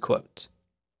 End quote.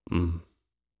 Mm.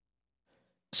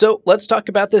 So let's talk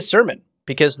about this sermon,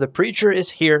 because the Preacher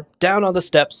is here down on the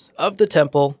steps of the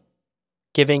temple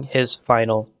giving his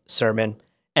final sermon,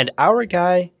 and our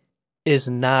guy is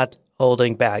not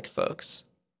holding back, folks.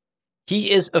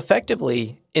 He is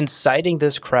effectively inciting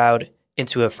this crowd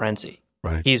into a frenzy.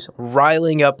 Right. He's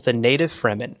riling up the native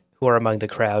Fremen who are among the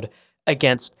crowd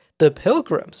against the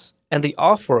pilgrims and the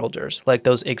off-worlders like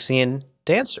those Ixian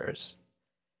dancers.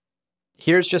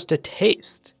 Here's just a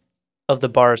taste of the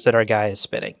bars that our guy is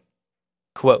spitting.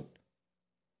 Quote,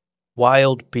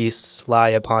 Wild beasts lie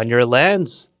upon your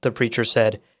lands, the Preacher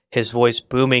said, his voice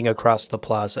booming across the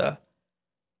plaza.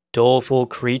 Doleful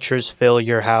creatures fill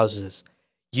your houses.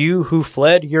 You who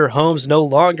fled your homes no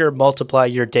longer multiply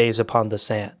your days upon the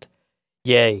sand.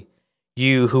 Yea,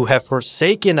 you who have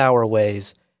forsaken our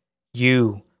ways,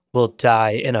 you will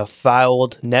die in a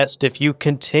fouled nest if you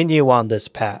continue on this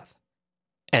path.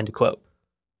 End quote.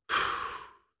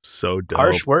 So dope.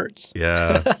 Harsh words.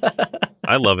 Yeah.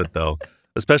 I love it, though,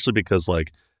 especially because,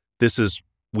 like,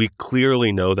 we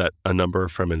clearly know that a number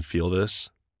of Fremen feel this.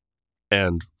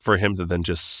 And for him to then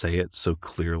just say it so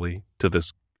clearly to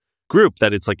this group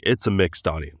that it's like, it's a mixed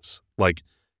audience. Like,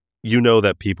 you know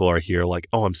that people are here like,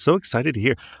 oh, I'm so excited to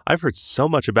hear. I've heard so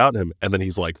much about him. And then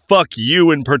he's like, fuck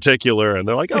you in particular. And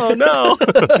they're like, oh, no.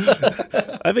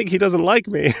 I think he doesn't like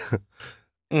me.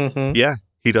 Mm-hmm. Yeah,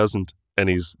 he doesn't. And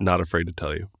he's not afraid to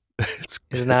tell you.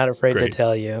 He's not afraid to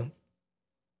tell you.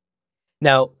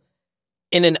 Now,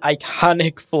 in an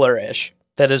iconic flourish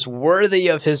that is worthy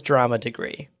of his drama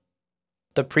degree,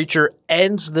 the Preacher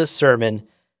ends this sermon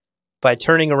by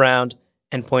turning around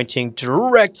and pointing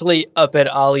directly up at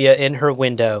Alia in her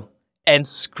window and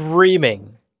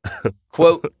screaming,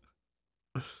 quote,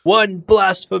 One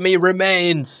blasphemy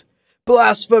remains.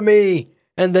 Blasphemy!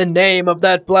 And the name of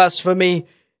that blasphemy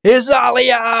is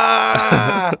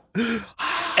Alia!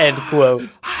 End quote.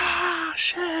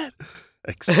 Shit.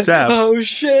 Except oh,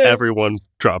 shit. everyone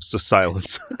drops to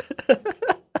silence.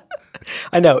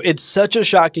 I know, it's such a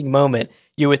shocking moment.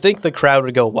 You would think the crowd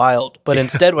would go wild, but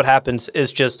instead what happens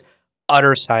is just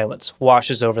utter silence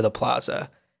washes over the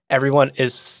plaza. Everyone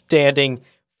is standing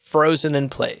frozen in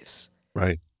place.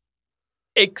 Right.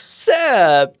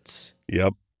 Except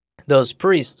Yep. those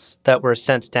priests that were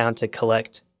sent down to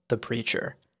collect the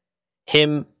Preacher.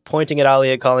 Him pointing at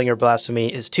Alia, calling her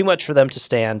blasphemy, is too much for them to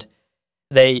stand.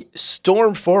 They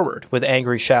storm forward with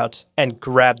angry shouts and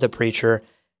grab the Preacher,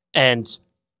 and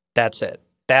that's it.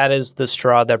 That is the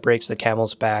straw that breaks the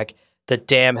camel's back. The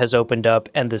dam has opened up,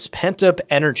 and this pent-up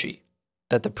energy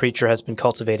that the Preacher has been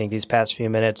cultivating these past few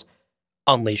minutes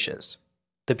unleashes.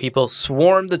 The people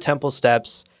swarm the temple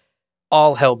steps,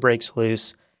 all hell breaks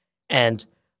loose, and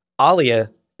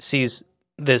Alia sees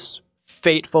this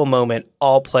fateful moment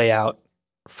all play out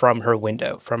from her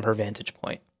window, from her vantage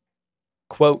point.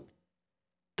 Quote,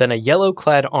 Then a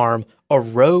yellow-clad arm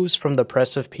arose from the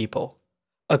press of people.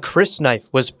 A crysknife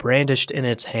was brandished in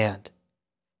its hand.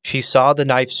 She saw the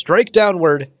knife strike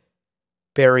downward,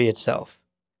 bury itself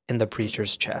in the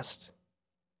Preacher's chest.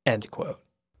 End quote.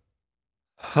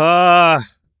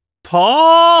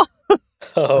 Paul?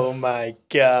 Oh my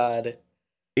God.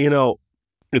 You know,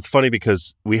 it's funny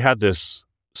because we had this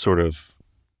sort of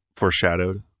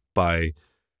foreshadowed by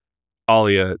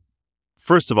Alia,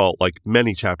 first of all, like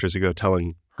many chapters ago,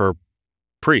 telling her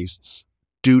priests,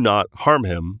 do not harm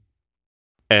him,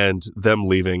 and them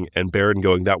leaving, and Baron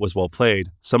going, that was well played.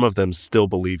 Some of them still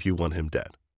believe you want him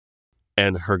dead.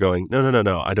 And her going, no,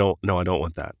 I don't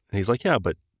want that. And he's like, yeah,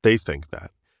 but they think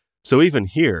that. So even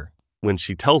here, when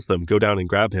she tells them, go down and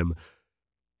grab him,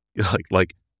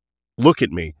 like, look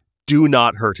at me. Do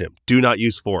not hurt him. Do not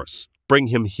use force. Bring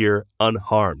him here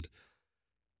unharmed.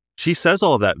 She says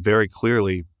all of that very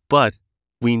clearly, but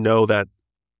we know that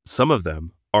some of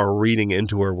them are reading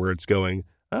into her words going,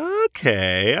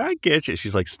 okay, I get you.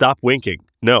 She's like, stop winking.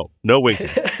 No winking.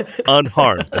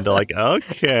 Unharmed. And they're like,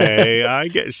 okay, I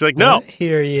get it. She's like, no. I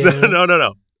hear you.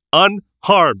 No.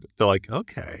 Unharmed. They're like,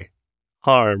 okay.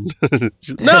 Harmed.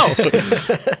 No.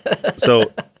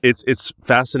 So it's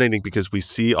fascinating because we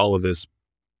see all of this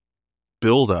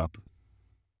build up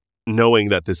knowing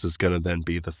that this is going to then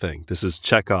be the thing. This is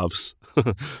Chekhov's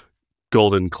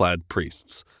golden-clad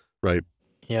priests, right?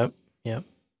 Yep.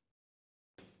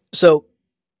 So,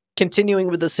 continuing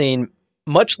with the scene,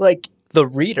 much like the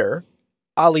reader,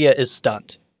 Alia is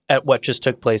stunned at what just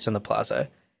took place in the plaza.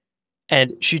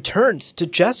 And she turns to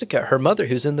Jessica, her mother,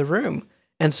 who's in the room,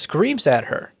 and screams at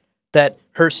her that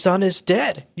her son is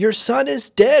dead. Your son is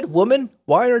dead, woman.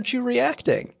 Why aren't you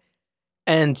reacting?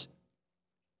 And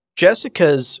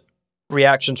Jessica's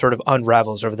reaction sort of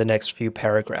unravels over the next few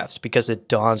paragraphs because it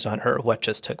dawns on her what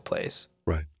just took place.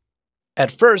 Right.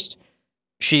 At first,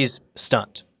 she's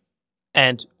stunned,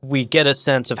 and we get a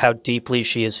sense of how deeply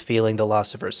she is feeling the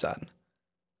loss of her son.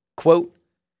 Quote,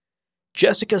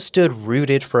 Jessica stood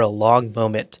rooted for a long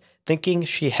moment, thinking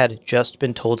she had just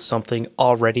been told something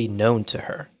already known to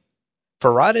her.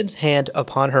 Faradin's hand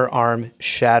upon her arm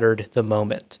shattered the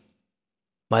moment.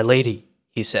 My lady,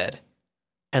 he said,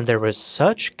 and there was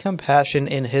such compassion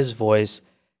in his voice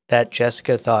that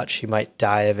Jessica thought she might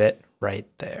die of it right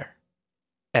there.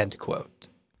 End quote.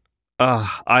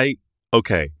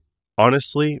 Okay.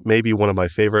 Honestly, maybe one of my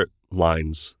favorite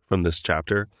lines from this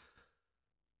chapter.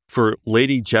 For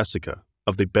Lady Jessica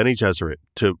of the Bene Gesserit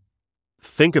to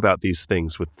think about these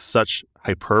things with such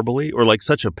hyperbole, or like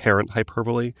such apparent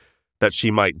hyperbole, that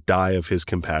she might die of his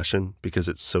compassion because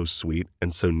it's so sweet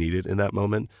and so needed in that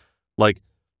moment. Like,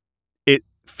 it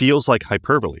feels like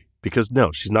hyperbole because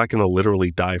no, she's not going to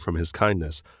literally die from his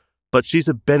kindness, but she's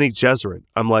a Bene Gesserit.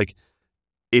 I'm like,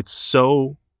 it's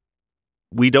so,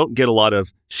 we don't get a lot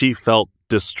of, she felt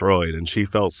destroyed and she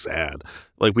felt sad.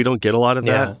 Like, we don't get a lot of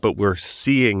that, but we're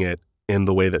seeing it in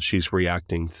the way that she's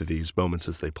reacting to these moments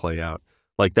as they play out.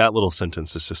 Like, that little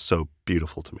sentence is just so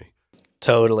beautiful to me.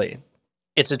 Totally.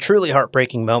 It's a truly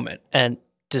heartbreaking moment. And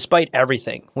despite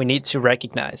everything, we need to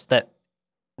recognize that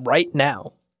right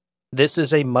now, this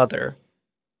is a mother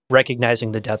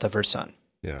recognizing the death of her son.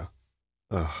 Yeah.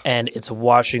 And it's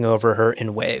washing over her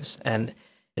in waves. And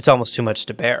it's almost too much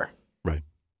to bear. Right.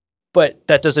 But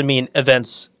that doesn't mean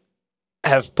events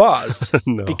have paused.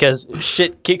 No. Because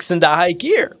shit kicks into high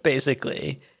gear,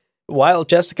 basically. While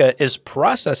Jessica is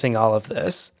processing all of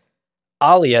this,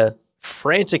 Alia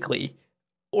frantically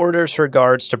orders her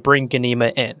guards to bring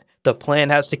Ghanima in. The plan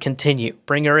has to continue.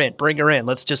 Bring her in.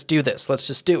 Let's just do this. Let's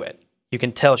just do it. You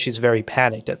can tell she's very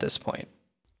panicked at this point.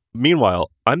 Meanwhile,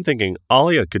 I'm thinking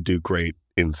Alia could do great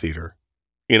in theater.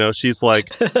 You know, she's like,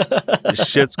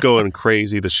 shit's going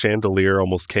crazy. The chandelier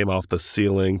almost came off the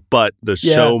ceiling, but the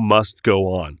show must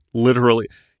go on. Literally,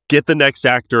 get the next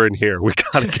actor in here. We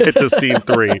got to get to scene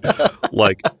 3.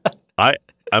 Like, I'm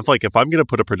like, if I'm going to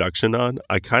put a production on,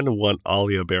 I kind of want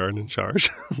Alia Baron in charge.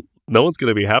 No one's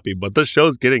going to be happy, but the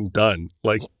show's getting done.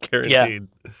 Like, guaranteed.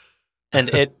 Yeah. And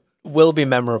it will be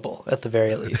memorable at the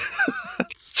very least.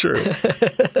 That's true.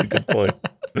 That's a good point.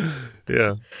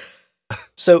 Yeah.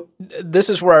 So this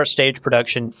is where our stage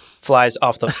production flies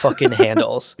off the fucking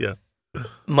handles. Yeah.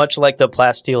 Much like the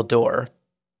Plasteel door.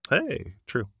 Hey,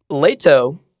 true.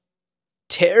 Leto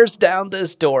tears down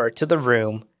this door to the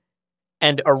room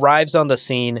and arrives on the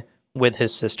scene with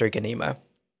his sister Ghanima.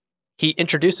 He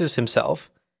introduces himself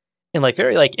in like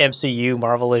very like MCU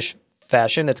Marvel-ish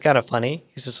fashion. It's kind of funny.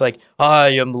 He's just like, I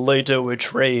am Leto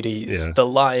Atreides, the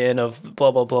lion of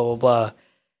blah, blah, blah, blah, blah.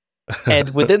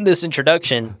 And within this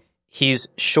introduction, he's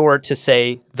sure to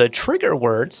say the trigger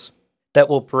words that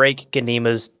will break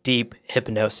Ghanima's deep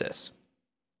hypnosis,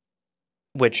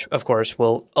 which, of course,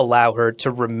 will allow her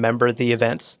to remember the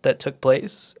events that took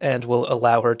place and will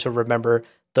allow her to remember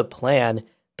the plan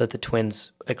that the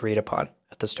twins agreed upon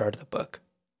at the start of the book.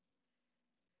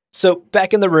 So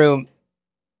back in the room,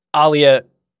 Alia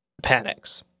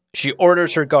panics. She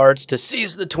orders her guards to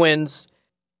seize the twins,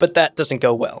 but that doesn't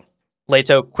go well.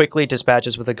 Leto quickly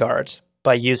dispatches with the guards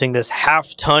by using this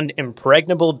half-ton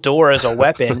impregnable door as a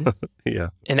weapon.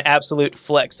 An absolute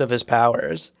flex of his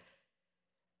powers.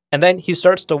 And then he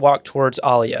starts to walk towards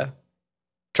Alia,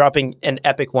 dropping an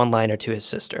epic one-liner to his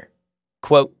sister.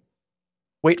 Quote,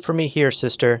 wait for me here,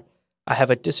 sister. I have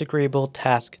a disagreeable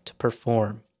task to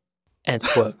perform. End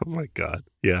quote. Oh my God.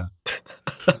 Yeah.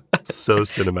 So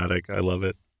cinematic. I love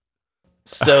it.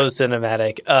 So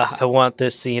cinematic. I want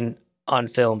this scene on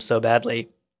film so badly.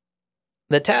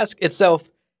 The task itself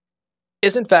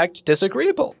is in fact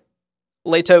disagreeable.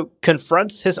 Leto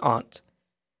confronts his aunt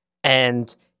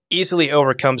and easily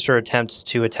overcomes her attempts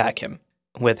to attack him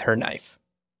with her knife.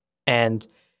 And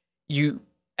you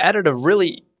added a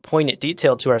really poignant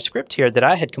detail to our script here that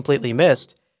I had completely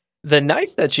missed. The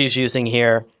knife that she's using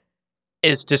here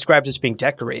is described as being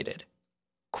decorated.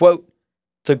 Quote,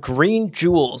 "The green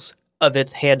jewels of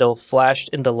its handle flashed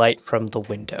in the light from the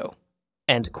window."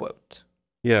 End quote.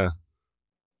 Yeah.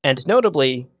 And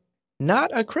notably, not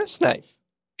a crysknife.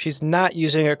 She's not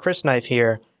using a crysknife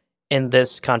here in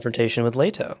this confrontation with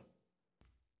Leto.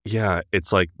 Yeah,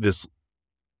 it's like this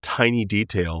tiny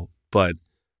detail, but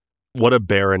what a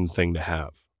barren thing to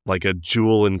have. Like a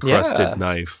jewel-encrusted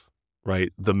knife,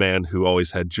 right? The man who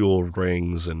always had jewel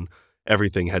rings and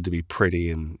everything had to be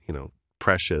pretty and,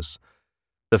 precious.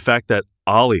 The fact that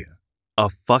Alia, a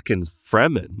fucking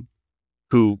Fremen,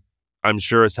 who I'm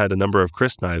sure has had a number of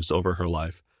crysknives over her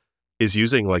life, is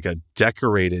using like a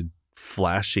decorated,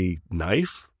 flashy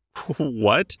knife?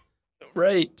 What?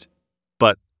 Right.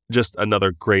 But just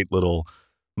another great little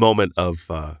moment of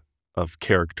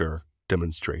character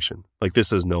demonstration. Like,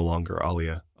 this is no longer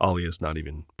Alia. Alia is not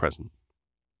even present.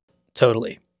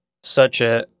 Totally. Such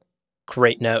a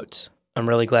great note. I'm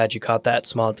really glad you caught that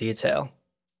small detail.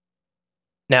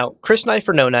 Now, crysknife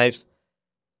or no knife,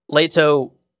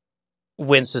 Leto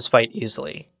wins this fight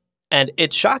easily. And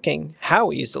it's shocking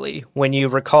how easily when you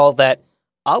recall that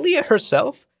Alia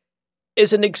herself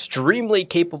is an extremely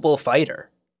capable fighter.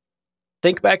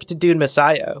 Think back to Dune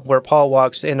Messiah, where Paul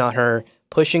walks in on her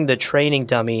pushing the training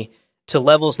dummy to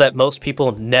levels that most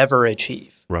people never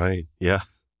achieve. Right. Yeah.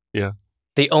 Yeah.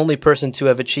 The only person to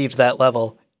have achieved that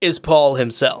level is Paul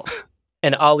himself.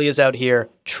 And Alia's out here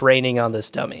training on this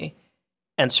dummy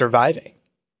and surviving.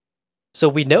 So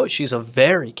we know she's a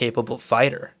very capable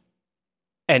fighter.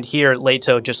 And here,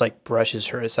 Leto just brushes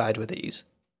her aside with ease.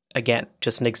 Again,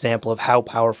 just an example of how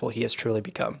powerful he has truly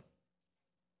become.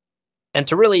 And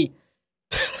to really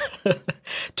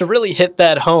hit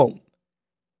that home,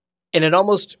 in an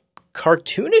almost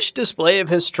cartoonish display of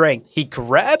his strength, he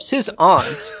grabs his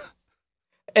aunt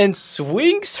and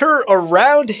swings her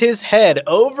around his head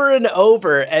over and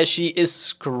over as she is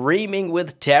screaming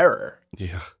with terror.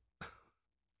 Yeah.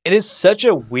 It is such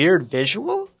a weird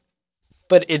visual,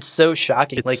 but it's so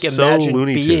shocking. It's so imagine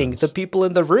Looney being Tunes. the people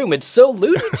in the room. It's so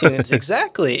Looney Tunes,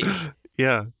 exactly.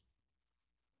 Yeah.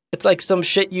 It's like some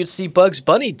shit you'd see Bugs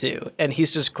Bunny do, and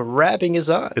he's just grabbing his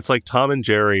aunt. It's like Tom and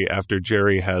Jerry after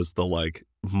Jerry has the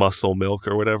muscle milk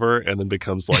or whatever and then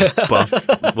becomes buff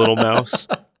little mouse.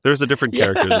 There's a different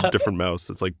character, the different mouse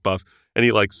that's buff. And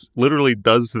he literally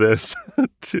does this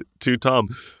to Tom.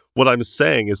 What I'm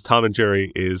saying is Tom and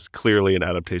Jerry is clearly an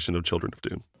adaptation of Children of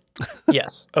Dune.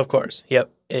 Yes, of course.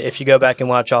 Yep. If you go back and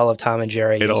watch all of Tom and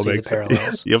Jerry, you'll see the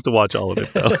parallels. You have to watch all of it,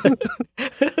 though.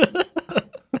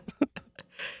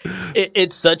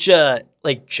 It's such a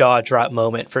jaw drop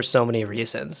moment for so many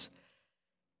reasons.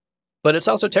 But it's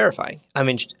also terrifying. I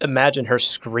mean, imagine her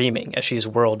screaming as she's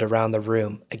whirled around the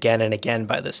room again and again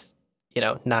by this,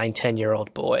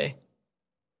 9-10-year-old boy.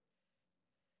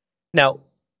 Now,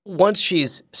 once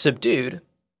she's subdued,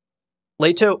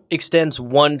 Leto extends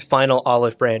one final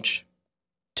olive branch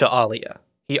to Alia.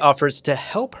 He offers to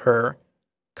help her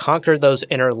conquer those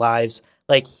inner lives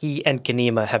like he and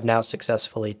Ghanima have now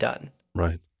successfully done.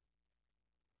 Right.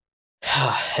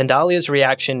 And Alia's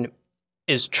reaction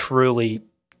is truly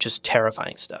just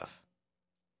terrifying stuff.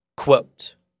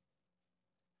 Quote,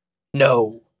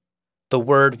 "No." The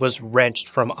word was wrenched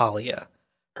from Alia.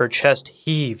 Her chest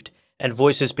heaved and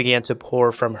voices began to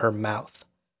pour from her mouth.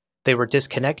 They were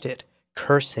disconnected,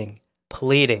 cursing,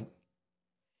 pleading.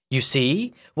 "You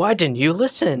see? Why didn't you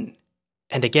listen?"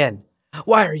 And again,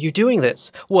 "Why are you doing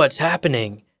this? What's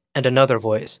happening?" And another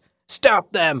voice,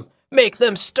 "Stop them! Make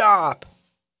them stop!"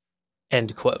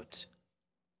 End quote.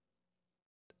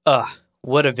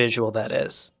 What a visual that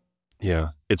is. Yeah.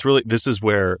 It's really, this is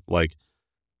where,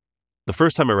 the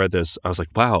first time I read this, I was like,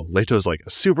 wow, Leto's a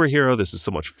superhero. This is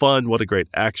so much fun. What a great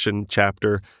action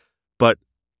chapter. But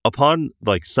upon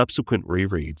subsequent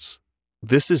rereads,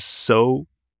 this is so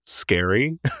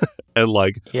scary and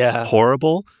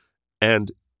horrible.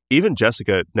 And even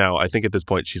Jessica now, I think at this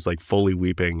point, she's fully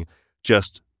weeping,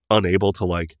 just unable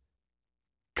to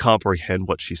comprehend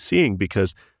what she's seeing,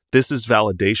 because this is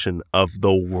validation of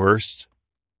the worst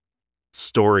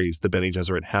stories the Bene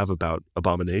Gesserit have about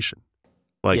abomination.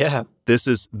 This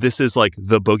is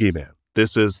the boogeyman.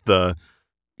 This is the,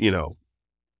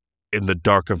 in the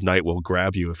dark of night will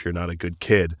grab you if you're not a good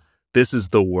kid. This is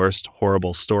the worst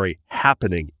horrible story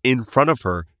happening in front of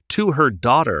her to her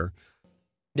daughter.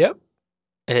 Yep.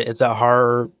 It's a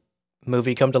horror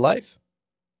movie come to life.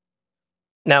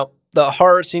 Now, the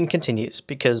horror scene continues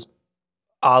because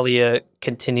Alia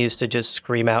continues to just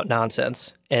scream out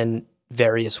nonsense in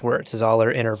various words as all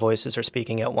her inner voices are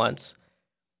speaking at once.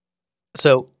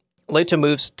 So Leto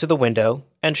moves to the window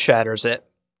and shatters it,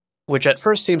 which at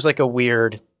first seems like a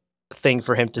weird thing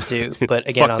for him to do. But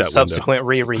again, Fuck on that subsequent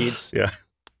rereads, Yeah.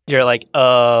 you're like,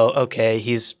 oh, okay,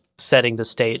 he's setting the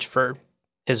stage for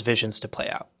his visions to play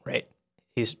out, right?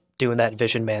 He's doing that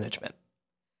vision management.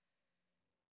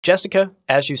 Jessica,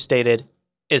 as you stated,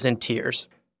 is in tears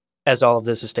as all of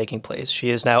this is taking place. She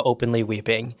is now openly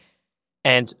weeping.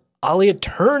 And Alia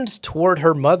turns toward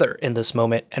her mother in this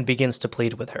moment and begins to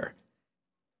plead with her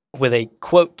with a,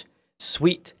 quote,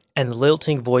 sweet and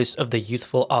lilting voice of the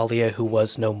youthful Alia who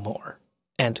was no more,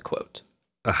 end quote.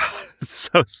 It's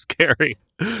so scary.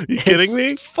 You kidding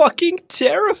me? It's fucking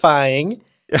terrifying.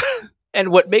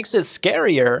 And what makes it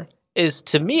scarier is,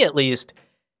 to me at least,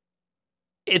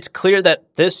 it's clear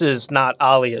that this is not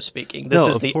Alia speaking. This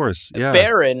is the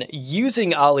Baron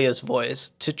using Alia's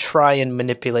voice to try and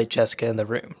manipulate Jessica in the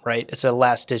room, right? It's a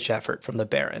last-ditch effort from the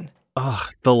Baron.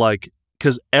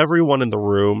 Because everyone in the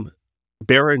room,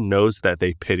 Baron knows that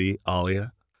they pity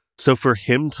Alia. So for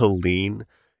him to lean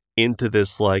into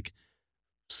this, like,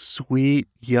 sweet,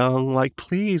 young, like,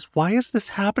 please, why is this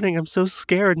happening? I'm so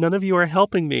scared. None of you are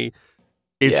helping me.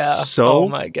 It's so oh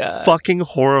my God. fucking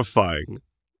horrifying.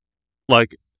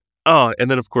 Like,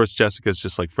 and then of course Jessica's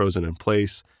just like frozen in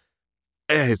place.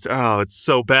 It's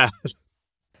so bad.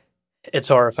 It's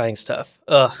horrifying stuff.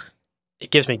 Ugh. It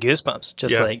gives me goosebumps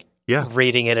just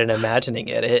reading it and imagining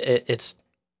it. It's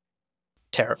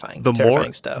terrifying.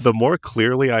 Terrifying stuff. The more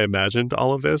clearly I imagined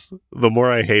all of this, the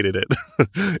more I hated it.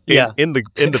 in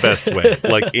the best way.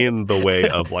 Like in the way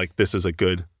of like, this is a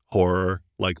good horror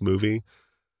like movie.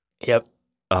 Yep.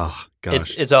 Oh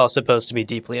gosh. It's all supposed to be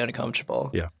deeply uncomfortable.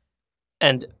 Yeah.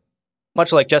 And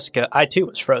much like Jessica, I too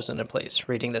was frozen in place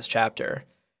reading this chapter.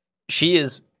 She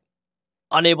is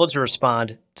unable to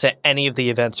respond to any of the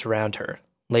events around her.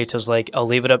 Leto's like, I'll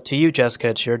leave it up to you, Jessica.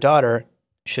 It's your daughter.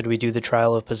 Should we do the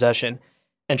trial of possession?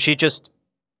 And she just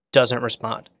doesn't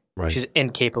respond. Right. She's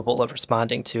incapable of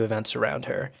responding to events around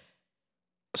her.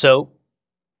 So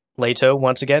Leto,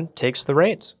 once again, takes the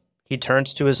reins. He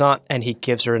turns to his aunt and he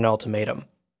gives her an ultimatum.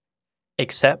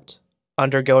 Accept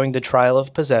undergoing the trial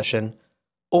of possession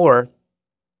or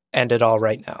end it all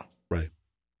right now. Right.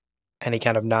 And he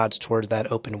kind of nods toward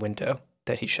that open window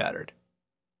that he shattered.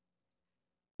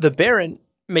 The Baron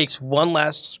makes one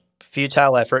last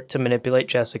futile effort to manipulate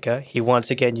Jessica. He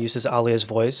once again uses Alia's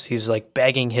voice. He's like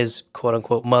begging his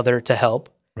quote-unquote mother to help.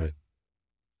 Right.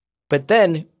 But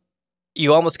then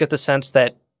you almost get the sense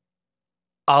that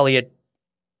Alia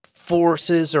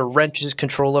forces or wrenches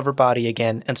control of her body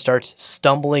again and starts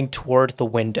stumbling toward the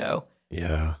window.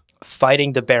 Yeah.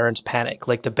 Fighting the Baron's panic.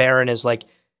 Like the Baron is like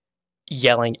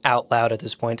yelling out loud at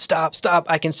this point, stop,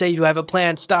 I can say you have a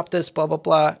plan, stop this, blah, blah,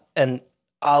 blah. And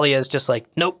Alia is just like,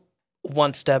 nope,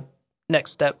 one step,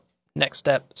 next step,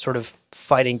 sort of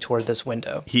fighting toward this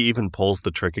window. He even pulls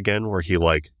the trick again where he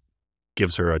like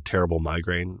gives her a terrible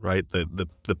migraine, right? The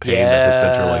pain that had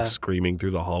sent her like screaming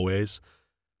through the hallways.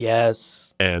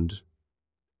 Yes. And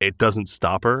it doesn't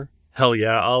stop her. Hell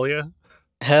yeah, Alia.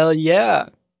 Hell yeah.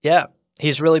 Yeah.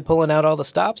 He's really pulling out all the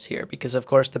stops here because, of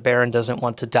course, the Baron doesn't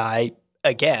want to die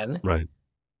again. Right.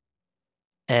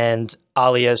 And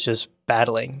Alia is just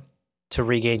battling to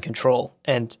regain control.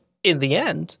 And in the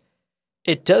end,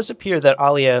 it does appear that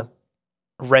Alia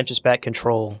wrenches back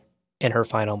control in her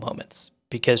final moments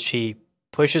because she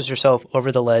pushes herself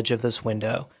over the ledge of this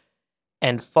window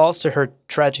and falls to her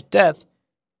tragic death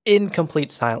in complete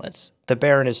silence. The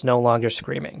Baron is no longer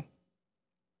screaming.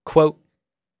 Quote,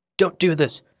 "Don't do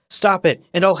this. Stop it,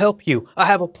 and I'll help you. I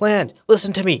have a plan.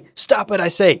 Listen to me. Stop it, I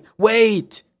say.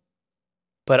 Wait!"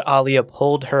 But Alia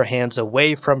pulled her hands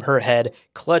away from her head,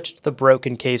 clutched the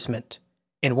broken casement.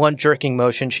 In one jerking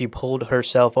motion, she pulled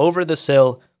herself over the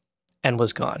sill and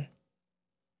was gone.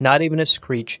 Not even a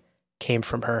screech came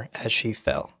from her as she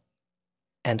fell.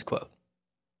 End quote.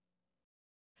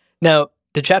 Now,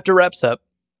 the chapter wraps up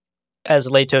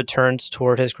as Leto turns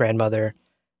toward his grandmother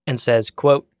and says,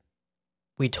 quote,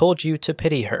 "We told you to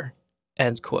pity her,"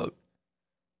 end quote.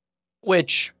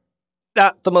 Which,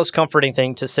 not the most comforting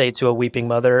thing to say to a weeping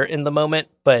mother in the moment,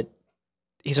 but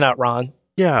he's not wrong.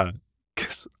 Yeah,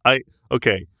 because I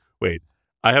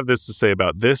have this to say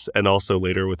about this and also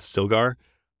later with Stilgar.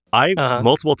 I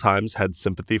multiple times had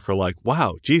sympathy for like,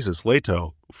 wow, Jesus,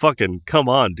 Leto, fucking come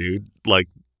on, dude. Like,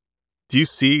 do you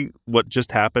see what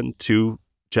just happened to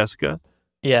Jessica?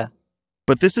 Yeah.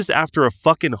 But this is after a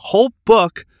fucking whole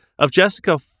book of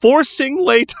Jessica forcing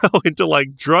Leto into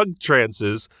like drug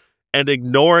trances and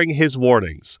ignoring his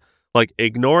warnings. Like,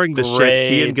 ignoring the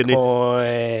shit he and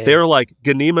Ganima... They're like,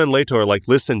 Ganima and Leto are like,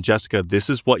 listen, Jessica, this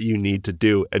is what you need to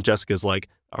do. And Jessica's like,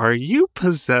 are you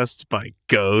possessed by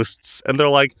ghosts? And they're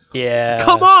like, yeah,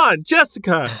 come on,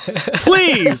 Jessica,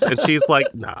 please. And she's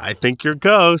like, nah, I think you're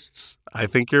ghosts. I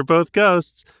think you're both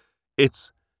ghosts.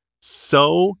 It's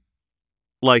so,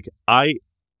 like, I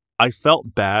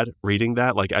felt bad reading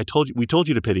that. Like, we told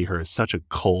you to pity her is such a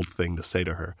cold thing to say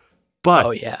to her. But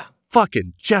oh yeah,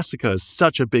 fucking Jessica is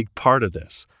such a big part of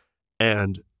this.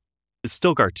 And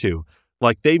Stilgar too.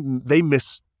 Like, they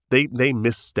misstepped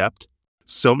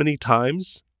so many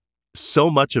times. So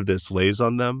much of this lays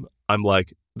on them. I'm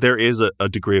like, there is a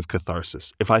degree of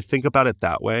catharsis. If I think about it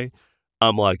that way,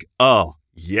 I'm like, oh,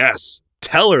 yes,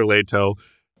 tell her, Leto.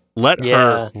 Let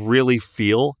her really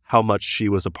feel how much she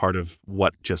was a part of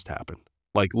what just happened.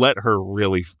 Like, let her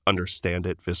really understand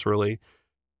it viscerally,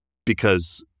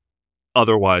 because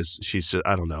otherwise she's just,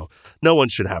 I don't know. No one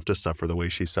should have to suffer the way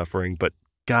she's suffering, but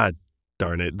God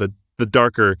darn it. The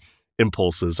darker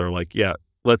impulses are like, yeah,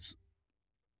 let's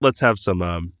have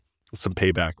some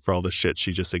payback for all the shit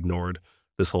she just ignored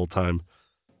this whole time.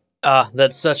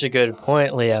 That's such a good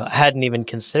point, Leo. I hadn't even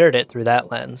considered it through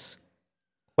that lens.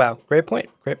 Wow, great point.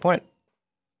 Great point.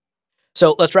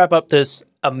 So let's wrap up this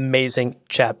amazing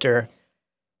chapter.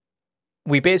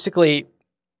 We basically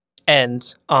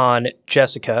end on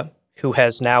Jessica, who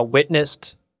has now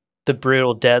witnessed the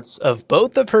brutal deaths of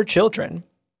both of her children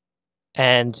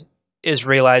and is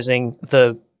realizing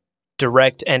the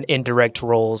direct and indirect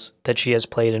roles that she has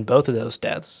played in both of those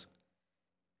deaths.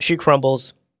 She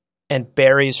crumbles and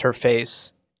buries her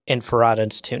face in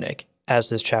Farad'n's tunic as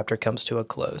this chapter comes to a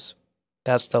close.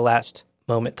 That's the last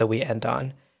moment that we end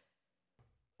on.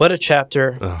 What a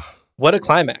chapter. Ugh. What a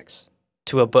climax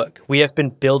to a book. We have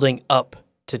been building up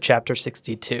to chapter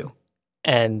 62.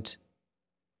 And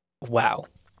wow.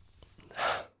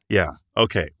 Yeah.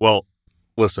 Okay. Well,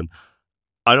 listen,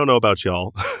 I don't know about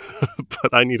y'all,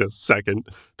 but I need a second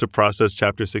to process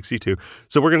chapter 62.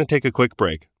 So we're going to take a quick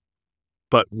break.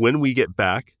 But when we get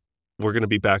back, we're going to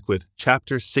be back with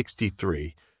chapter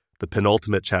 63, the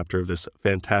penultimate chapter of this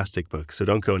fantastic book. So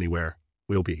don't go anywhere.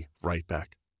 We'll be right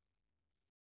back.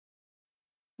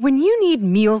 When you need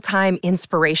mealtime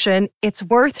inspiration, it's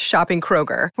worth shopping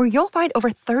Kroger, where you'll find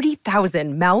over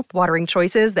 30,000 mouth-watering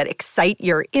choices that excite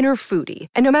your inner foodie.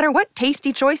 And no matter what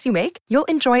tasty choice you make, you'll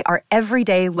enjoy our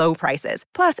everyday low prices,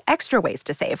 plus extra ways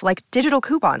to save, like digital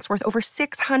coupons worth over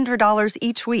 $600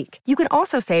 each week. You can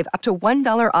also save up to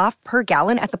 $1 off per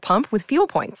gallon at the pump with fuel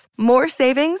points. More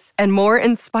savings and more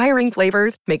inspiring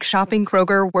flavors make shopping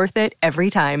Kroger worth it every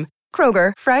time.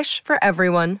 Kroger, fresh for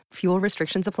everyone. Fuel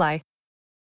restrictions apply.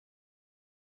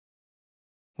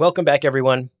 Welcome back,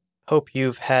 everyone. Hope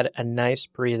you've had a nice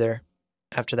breather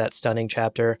after that stunning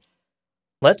chapter.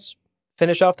 Let's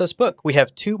finish off this book. We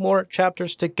have 2 more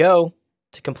chapters to go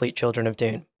to complete Children of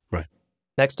Dune. Right.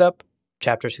 Next up,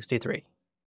 chapter 63.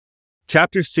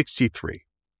 Chapter 63.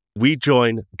 We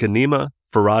join Ganima,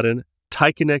 Farad'n,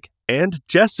 Tychonic, and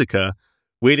Jessica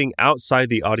waiting outside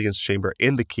the audience chamber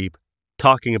in the keep,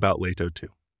 talking about Leto 2.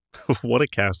 What a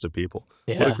cast of people.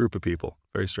 Yeah. What a group of people.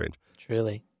 Very strange.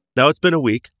 Truly. Now, it's been a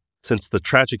week since the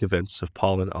tragic events of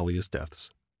Paul and Alia's deaths.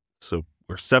 So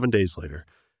we're 7 days later,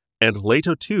 and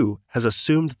Leto 2 has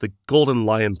assumed the Golden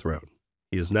Lion throne.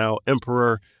 He is now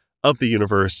Emperor of the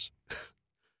universe.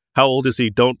 How old is he?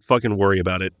 Don't fucking worry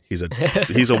about it. He's a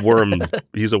worm.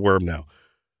 He's a worm now.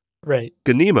 Right.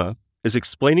 Ganima is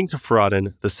explaining to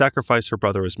Farad'n the sacrifice her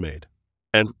brother has made.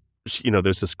 And,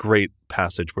 there's this great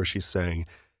passage where she's saying,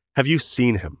 have you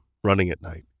seen him running at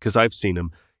night? Because I've seen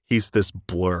him. He's this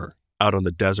blur out on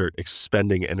the desert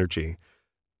expending energy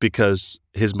because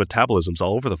his metabolism's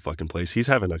all over the fucking place. He's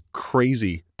having a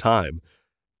crazy time.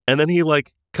 And then he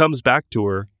comes back to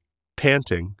her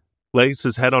panting, lays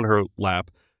his head on her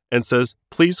lap and says,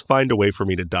 please find a way for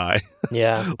me to die.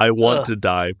 Yeah. I want to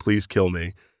die. Please kill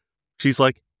me. She's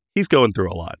like, he's going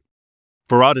through a lot.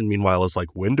 Farad'n, meanwhile, is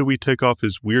like, when do we take off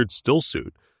his weird still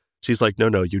suit? She's like,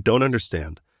 no, you don't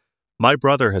understand. My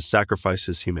brother has sacrificed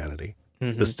his humanity.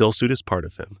 Mm-hmm. The still suit is part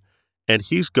of him. And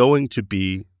he's going to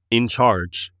be in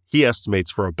charge, he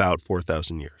estimates, for about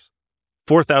 4,000 years.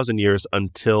 4,000 years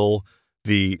until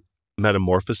the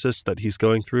metamorphosis that he's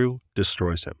going through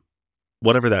destroys him.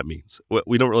 Whatever that means.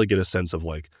 We don't really get a sense of,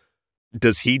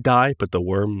 does he die but the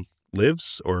worm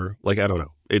lives? Or, I don't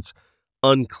know. It's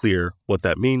unclear what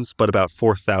that means, but about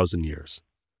 4,000 years.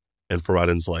 And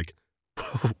Farad'n's like,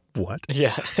 what?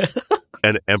 Yeah.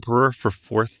 An emperor for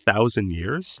 4,000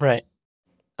 years? Right.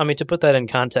 I mean, to put that in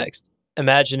context,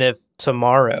 imagine if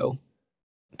tomorrow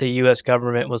the U.S.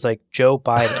 government was like, Joe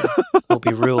Biden will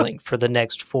be ruling for the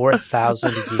next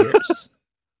 4,000 years.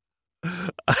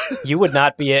 You would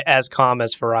not be as calm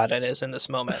as Faradin is in this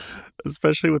moment.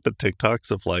 Especially with the TikToks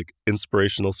of like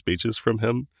inspirational speeches from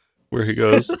him, where he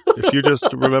goes, if you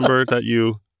just remember that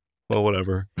you, well,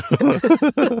 whatever.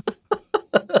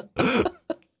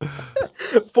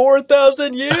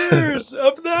 4,000 years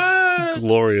of that.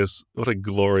 Glorious. What a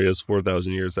glorious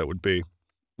 4,000 years that would be.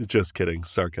 Just kidding.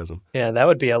 Sarcasm. Yeah, that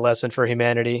would be a lesson for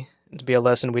humanity. It'd be a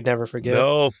lesson we'd never forget.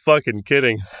 No fucking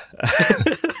kidding.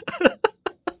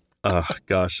 Oh,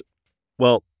 gosh.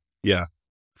 Well, yeah.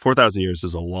 4,000 years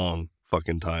is a long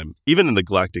fucking time. Even in the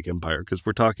Galactic Empire, because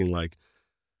we're talking like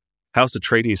House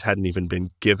Atreides hadn't even been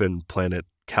given planet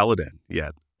Caladan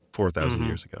yet 4,000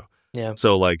 years ago. Yeah.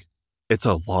 So, like, it's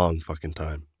a long fucking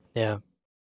time. Yeah.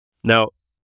 Now,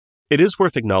 it is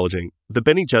worth acknowledging the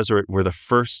Bene Gesserit were the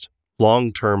first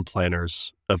long-term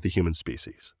planners of the human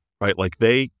species, right? Like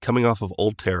they, coming off of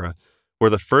Old Terra, were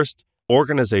the first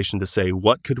organization to say,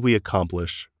 what could we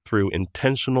accomplish through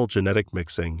intentional genetic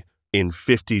mixing in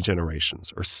 50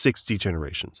 generations or 60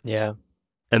 generations? Yeah.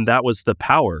 And that was the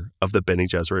power of the Bene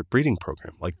Gesserit breeding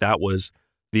program. Like that was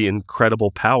the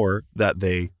incredible power that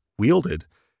they wielded.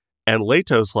 And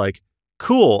Leto's like,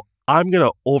 cool, I'm going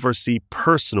to oversee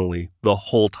personally the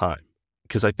whole time.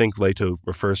 Because I think Leto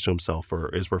refers to himself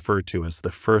or is referred to as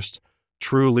the first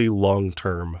truly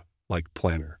long-term like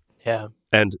planner. Yeah.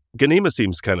 And Ghanima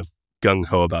seems kind of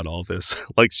gung-ho about all this.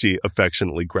 Like she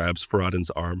affectionately grabs Faradin's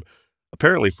arm.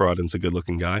 Apparently Faradin's a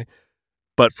good-looking guy.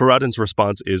 But Faradin's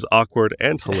response is awkward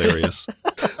and hilarious.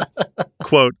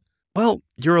 Quote, well,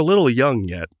 you're a little young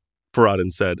yet,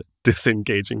 Faradin said,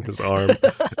 disengaging his arm,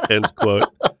 end quote.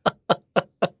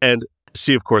 And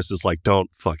she, of course, is like, don't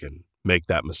fucking make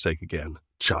that mistake again,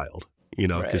 child, you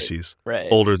know, because she's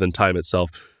older than time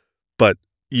itself. But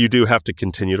you do have to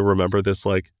continue to remember this,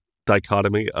 like,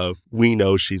 dichotomy of we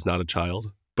know she's not a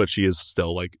child, but she is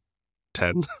still, like,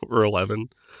 10 or 11.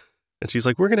 And she's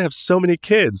like, we're going to have so many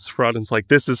kids. Faradin's like,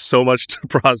 this is so much to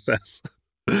process.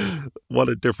 What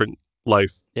a different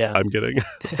life I'm getting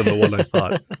than the one I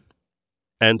thought.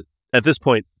 And at this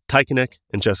point, Tychonic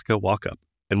and Jessica walk up,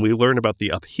 and we learn about the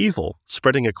upheaval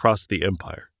spreading across the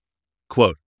Empire.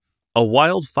 Quote, a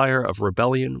wildfire of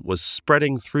rebellion was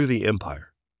spreading through the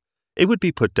Empire. It would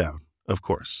be put down, of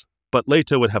course, but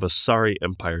Leto would have a sorry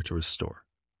empire to restore.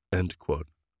 End quote.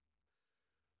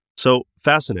 So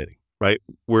fascinating, right?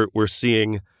 We're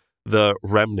seeing the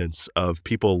remnants of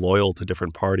people loyal to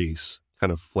different parties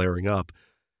kind of flaring up.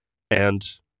 And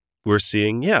we're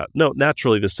seeing,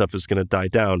 naturally this stuff is going to die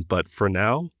down, but for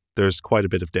now, there's quite a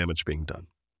bit of damage being done.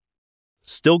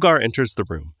 Stilgar enters the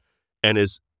room and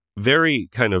is very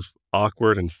kind of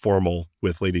awkward and formal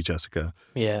with Lady Jessica.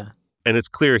 Yeah. And it's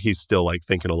clear he's still like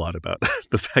thinking a lot about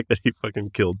the fact that he fucking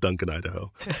killed Duncan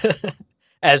Idaho.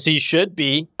 As he should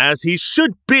be. As he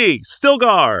should be.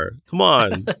 Stilgar. Come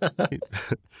on.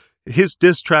 His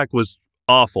diss track was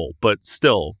awful, but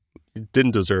still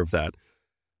didn't deserve that.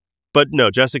 But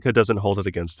no, Jessica doesn't hold it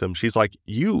against him. She's like,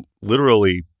 you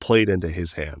literally played into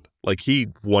his hand. Like he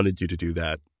wanted you to do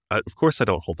that. Of course I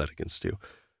don't hold that against you.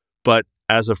 But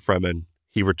as a Fremen,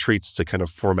 he retreats to kind of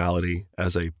formality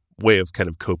as a way of kind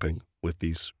of coping with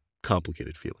these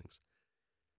complicated feelings.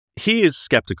 He is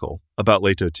skeptical about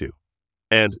Leto too,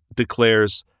 and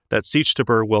declares that Sietch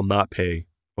Tabr will not pay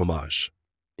homage.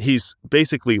 He's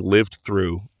basically lived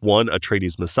through one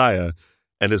Atreides Messiah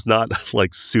and is not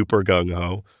like super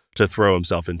gung-ho to throw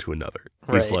himself into another.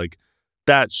 He's like,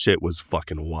 that shit was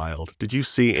fucking wild. Did you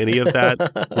see any of that?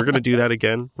 We're going to do that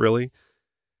again? Really?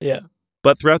 Yeah.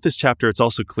 But throughout this chapter, it's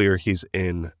also clear he's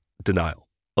in denial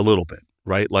a little bit,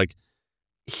 right? Like,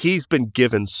 he's been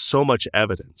given so much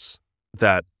evidence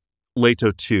that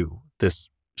Leto too, this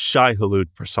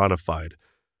Shai-Hulud personified,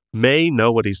 may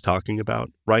know what he's talking about,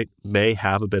 right? May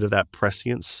have a bit of that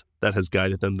prescience that has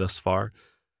guided them thus far.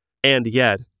 And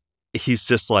yet, he's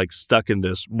just like stuck in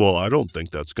this, well, I don't think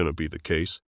that's going to be the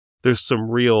case. There's some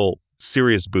real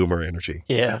serious boomer energy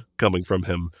coming from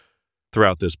him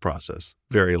throughout this process.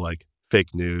 Very like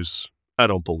fake news. I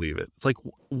don't believe it. It's like,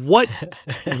 what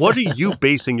are you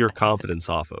basing your confidence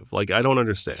off of? Like, I don't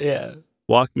understand. Yeah.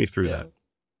 Walk me through that.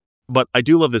 But I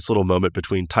do love this little moment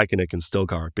between Tychonic and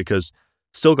Stilgar, because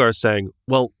Stilgar is saying,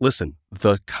 well, listen,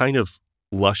 the kind of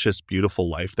luscious, beautiful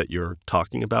life that you're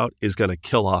talking about is going to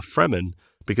kill off Fremen,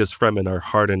 because Fremen are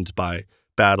hardened by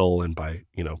battle and by,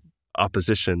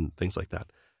 opposition, things like that.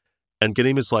 And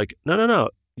Ghanima's like, no,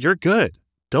 you're good.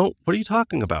 What are you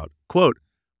talking about? Quote,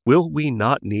 will we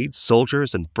not need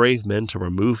soldiers and brave men to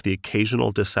remove the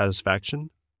occasional dissatisfaction?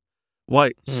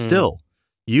 Why, still,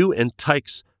 you and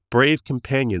Tykes brave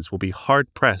companions will be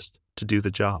hard-pressed to do the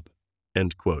job,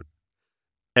 end quote.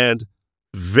 And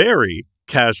very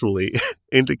casually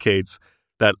indicates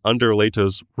that under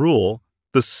Leto's rule,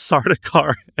 the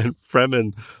Sardaukar and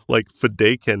Fremen, like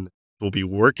Fedaykin, will be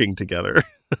working together.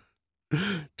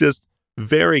 Just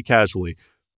very casually.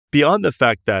 Beyond the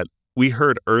fact that we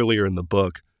heard earlier in the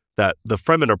book that the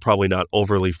Fremen are probably not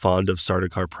overly fond of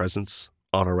Sardaukar presence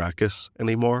on Arrakis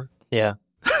anymore. Yeah.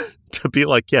 To be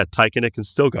like, yeah, Tychonic and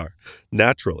Stilgar,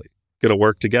 naturally, going to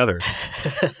work together.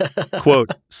 Quote,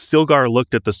 Stilgar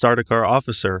looked at the Sardaukar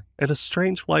officer, and a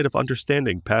strange light of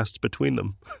understanding passed between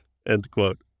them, end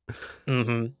quote.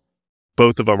 Mm-hmm.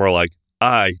 Both of them are like,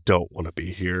 I don't want to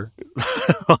be here.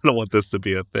 I don't want this to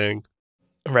be a thing.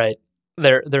 Right.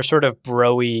 Their sort of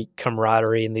bro-y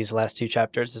camaraderie in these last two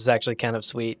chapters is actually kind of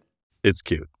sweet. It's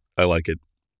cute. I like it.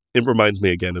 It reminds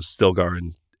me again of Stilgar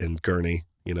and Gurney,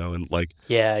 you know, and like...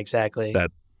 Yeah, exactly.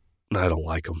 That, I don't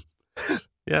like them.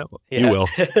 Yeah, you will.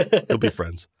 You'll be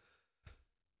friends.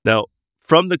 Now,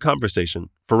 from the conversation,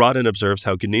 Farad'n observes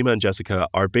how Ghanima and Jessica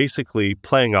are basically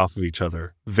playing off of each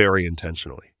other very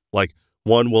intentionally. Like,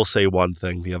 one will say one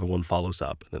thing, the other one follows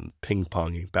up, and then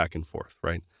ping-ponging back and forth,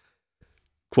 right?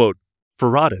 Quote,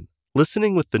 Farad'n,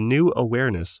 listening with the new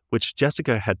awareness which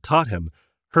Jessica had taught him,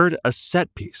 heard a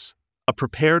set piece, a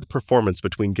prepared performance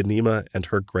between Ghanima and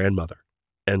her grandmother,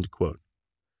 end quote.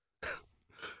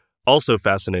 Also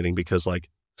fascinating because, like,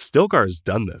 Stilgar's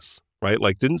done this, right?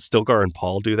 Like, didn't Stilgar and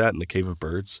Paul do that in the Cave of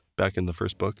Birds back in the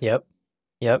first book? Yep.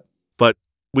 But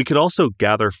we could also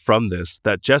gather from this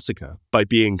that Jessica, by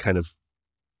being kind of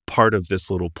part of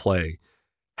this little play,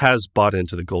 has bought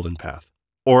into the Golden Path,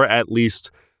 or at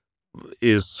least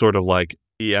is sort of like,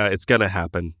 yeah, it's going to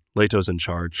happen. Leto's in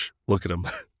charge. Look at him.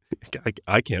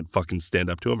 I can't fucking stand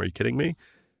up to him. Are you kidding me?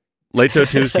 Leto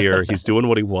 2's here. He's doing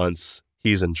what he wants.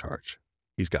 He's in charge.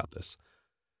 He's got this.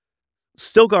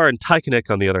 Stilgar and Tychonic,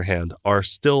 on the other hand, are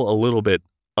still a little bit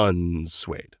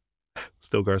unswayed.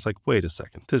 Stilgar's like, wait a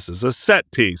second, this is a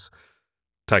set piece.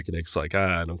 Tychonic's like,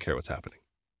 I don't care what's happening.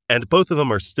 And both of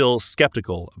them are still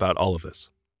skeptical about all of this.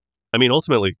 I mean,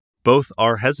 ultimately, both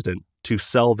are hesitant to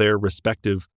sell their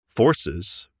respective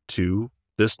forces to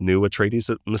this new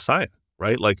Atreides Messiah,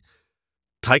 right? Like,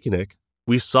 Tychonic,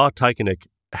 we saw Tychonic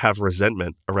have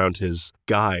resentment around his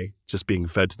guy just being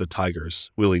fed to the tigers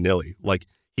willy-nilly. Like,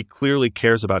 he clearly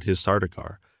cares about his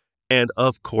Sardaukar. And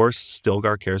of course,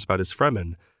 Stilgar cares about his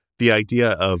Fremen. The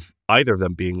idea of either of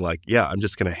them being like, yeah, I'm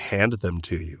just going to hand them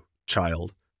to you,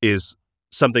 child, is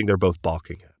something they're both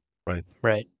balking at, right?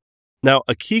 Right. Now,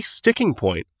 a key sticking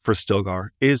point for Stilgar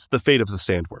is the fate of the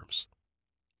sandworms.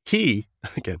 He,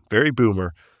 again, very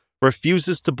boomer,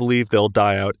 refuses to believe they'll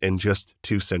die out in just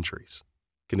 2 centuries.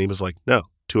 Ganima's like, no,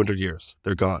 200 years,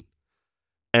 they're gone.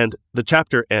 And the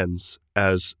chapter ends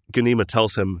as Ghanima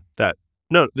tells him that,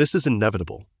 no, this is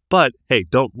inevitable. But, hey,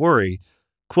 don't worry.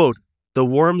 Quote, the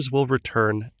worms will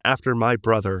return after my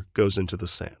brother goes into the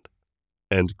sand.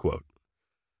 End quote.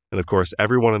 And of course,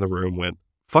 everyone in the room went,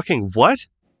 fucking what?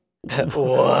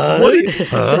 What?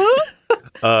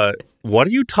 What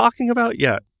are you talking about?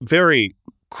 Yeah, very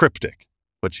cryptic,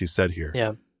 what she said here.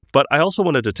 Yeah. But I also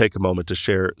wanted to take a moment to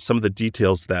share some of the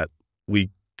details that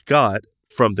we got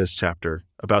from this chapter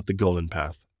about the Golden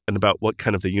Path and about what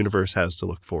kind of the universe has to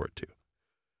look forward to.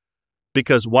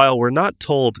 Because while we're not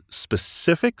told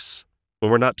specifics,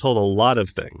 when we're not told a lot of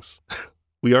things,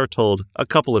 we are told a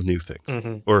couple of new things.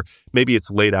 Mm-hmm. Or maybe it's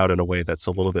laid out in a way that's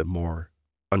a little bit more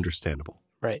understandable.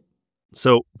 Right.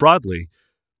 So broadly,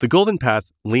 the Golden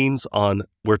Path leans on,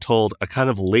 we're told, a kind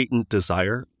of latent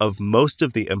desire of most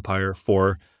of the Empire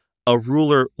for a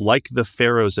ruler like the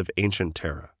pharaohs of ancient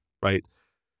Terra, right?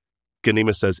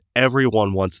 Ghanima says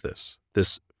everyone wants this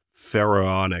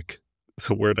pharaonic, it's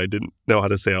a word I didn't know how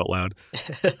to say out loud,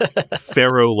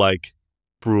 pharaoh-like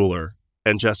ruler.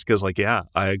 And Jessica's like, yeah,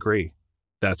 I agree.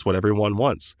 That's what everyone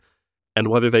wants. And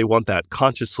whether they want that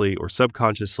consciously or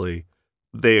subconsciously,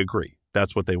 they agree.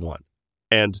 That's what they want.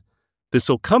 And this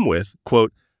will come with,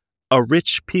 quote, a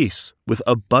rich peace with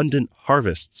abundant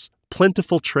harvests,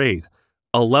 plentiful trade,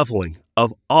 a leveling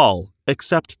of all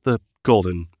except the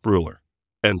golden ruler,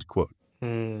 end quote.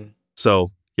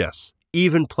 So, yes,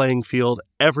 even playing field,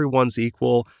 everyone's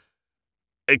equal,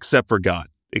 except for God,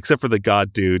 except for the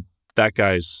God dude. That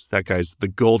guy's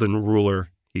the golden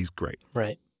ruler. He's great.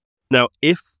 Right. Now,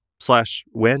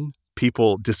 when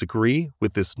people disagree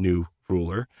with this new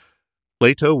ruler,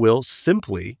 Leto will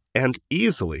simply and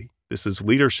easily, this is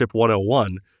Leadership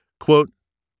 101, quote,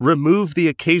 remove the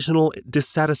occasional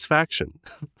dissatisfaction,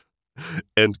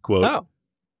 end quote, Oh,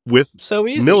 with so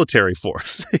easy. military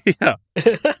force. Yeah.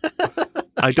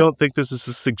 I don't think this is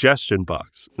a suggestion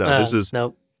box. No, this is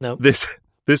nope. No.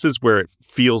 This is where it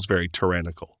feels very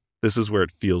tyrannical. This is where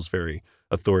it feels very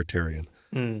authoritarian.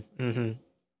 Mm-hmm.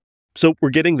 So we're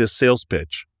getting this sales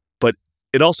pitch, but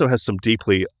it also has some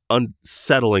deeply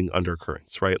unsettling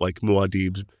undercurrents, right? Like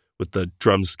Muad'Dib with the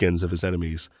drum skins of his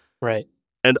enemies. Right.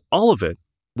 And all of it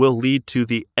will lead to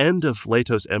the end of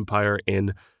Leto's empire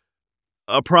in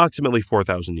approximately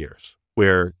 4,000 years,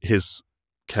 where his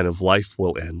kind of life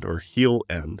will end, or he'll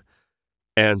end.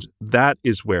 And that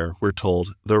is where we're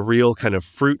told the real kind of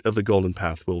fruit of the Golden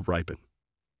Path will ripen.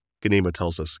 Ghanima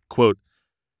tells us, quote,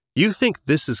 "You think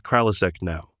this is Kralizek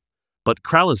now, but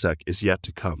Kralizek is yet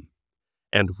to come.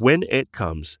 And when it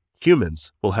comes,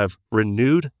 humans will have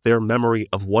renewed their memory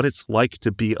of what it's like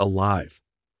to be alive.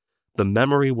 The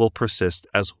memory will persist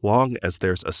as long as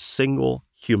there's a single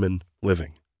human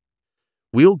living.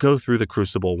 We'll go through the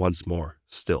crucible once more,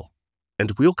 still,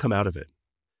 and we'll come out of it.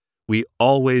 We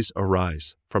always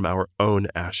arise from our own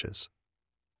ashes.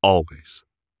 Always."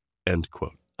 End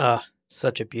quote.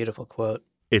 Such a beautiful quote.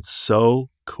 It's so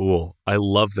cool. I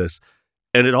love this.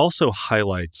 And it also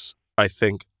highlights, I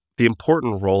think, the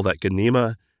important role that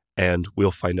Ghanima and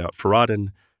we'll find out Farad'n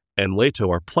and Leto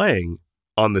are playing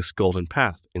on this Golden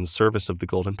Path, in service of the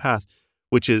Golden Path,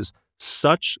 which is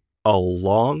such a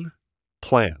long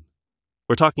plan.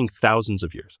 We're talking thousands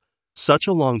of years. Such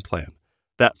a long plan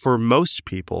that for most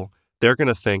people, they're going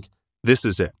to think this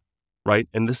is it, right?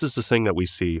 And this is the thing that we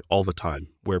see all the time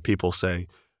where people say,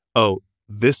 oh,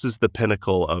 this is the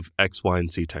pinnacle of X, Y,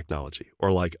 and Z technology.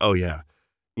 Or like, oh yeah,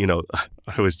 you know,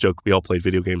 I always joke, we all played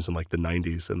video games in like the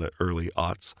 90s and the early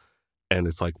aughts. And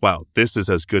it's like, wow, this is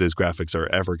as good as graphics are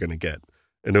ever going to get.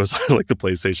 And it was like the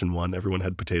PlayStation 1, everyone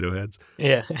had potato heads.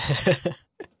 Yeah.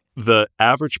 The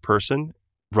average person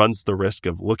runs the risk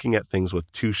of looking at things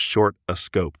with too short a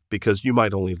scope because you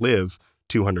might only live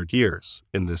 200 years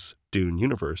in this Dune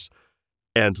universe.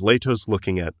 And Leto's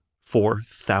looking at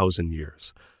 4,000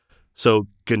 years. So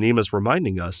Ghanima's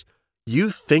reminding us,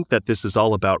 you think that this is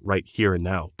all about right here and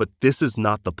now, but this is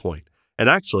not the point. And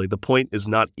actually, the point is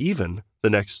not even the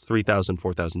next 3,000,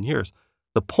 4,000 years.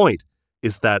 The point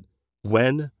is that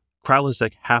when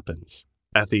Kralizek happens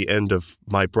at the end of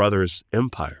my brother's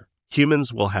empire,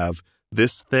 humans will have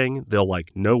this thing, they'll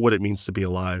like know what it means to be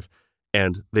alive,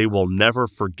 and they will never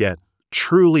forget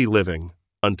truly living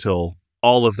until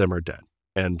all of them are dead.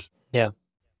 And yeah,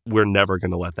 we're never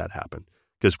going to let that happen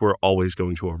because we're always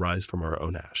going to arise from our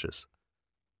own ashes.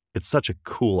 It's such a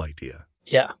cool idea.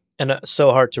 Yeah. And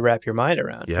so hard to wrap your mind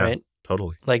around, Yeah, right?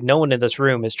 Totally. Like no one in this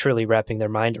room is truly wrapping their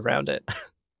mind around it.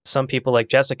 Some people like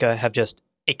Jessica have just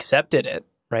accepted it,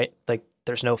 right? Like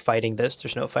there's no fighting this,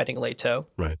 there's no fighting Leto.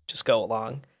 Right. Just go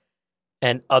along.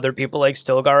 And other people like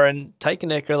Stilgar and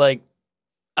Tychonik are like,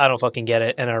 I don't fucking get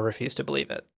it, and I refuse to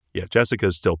believe it. Yeah,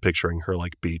 Jessica's still picturing her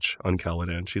like beach on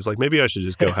Caladan. She's like, maybe I should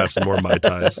just go have some more Mai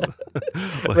Tais.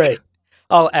 Like, right.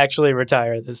 I'll actually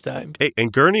retire this time. Hey,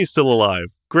 and Gurney's still alive.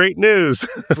 Great news.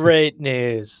 Great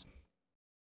news.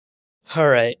 All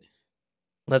right.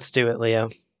 Let's do it, Leo.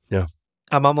 Yeah.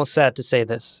 I'm almost sad to say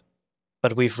this,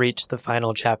 but we've reached the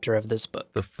final chapter of this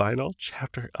book. The final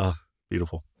chapter? Oh,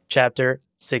 beautiful. Chapter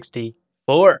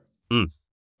 64.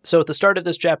 So at the start of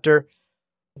this chapter,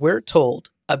 we're told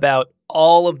about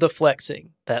all of the flexing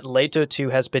that Leto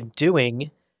II has been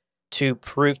doing to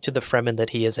prove to the Fremen that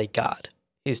he is a god.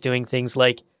 He's doing things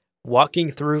like walking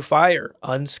through fire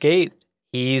unscathed.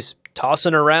 He's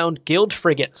tossing around guild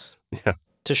frigates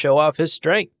to show off his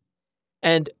strength.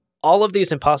 And all of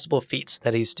these impossible feats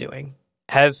that he's doing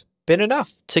have been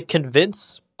enough to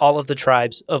convince all of the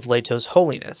tribes of Leto's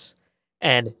holiness.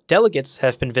 And delegates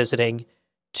have been visiting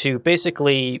to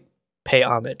basically pay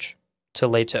homage to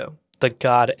Leto, the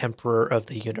god emperor of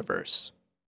the universe.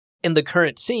 In the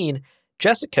current scene,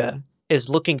 Jessica is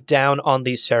looking down on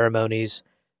these ceremonies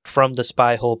from the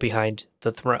spy hole behind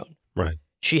the throne. Right.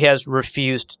 She has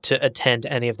refused to attend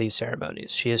any of these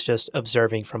ceremonies. She is just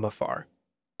observing from afar.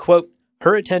 Quote,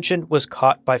 her attention was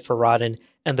caught by Farad'n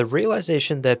and the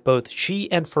realization that both she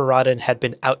and Farad'n had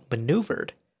been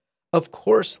outmaneuvered. Of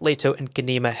course, Leto and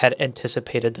Ghanima had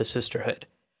anticipated the sisterhood.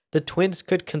 The twins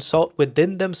could consult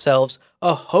within themselves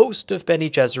a host of Bene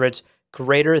Gesserits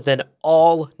greater than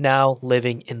all now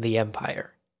living in the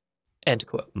Empire. End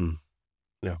quote.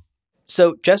 Yeah.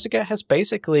 So Jessica has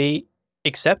basically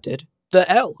accepted the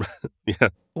L. Yeah.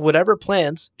 Whatever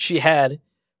plans she had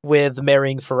with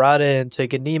marrying Farad'n to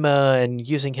Ghanima and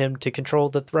using him to control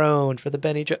the throne for the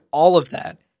Bene Gesserit, all of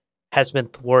that has been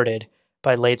thwarted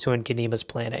by Leto and Ghanima's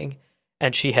planning,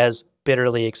 and she has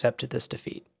bitterly accepted this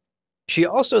defeat. She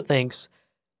also thinks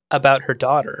about her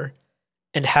daughter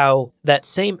and how that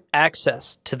same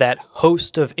access to that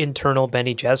host of internal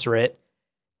Bene Gesserit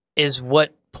is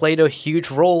what played a huge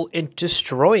role in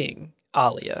destroying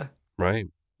Alia. Right.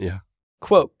 Yeah.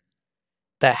 Quote,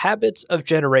 "The habits of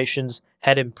generations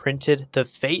had imprinted the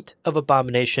fate of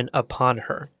abomination upon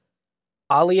her.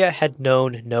 Alia had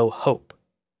known no hope.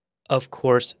 Of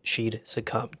course she'd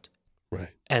succumbed."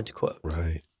 Right. End quote.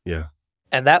 Right. Yeah.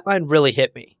 And that line really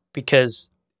hit me because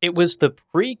it was the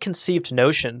preconceived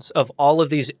notions of all of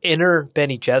these inner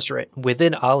Bene Gesserit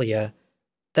within Alia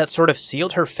that sort of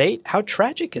sealed her fate. How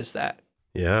tragic is that?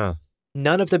 Yeah.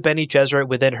 None of the Bene Gesserit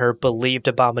within her believed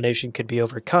abomination could be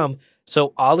overcome,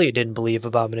 so Alia didn't believe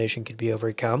abomination could be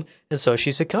overcome, and so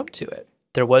she succumbed to it.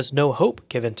 There was no hope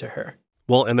given to her.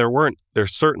 Well, and there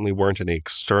certainly weren't any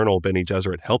external Bene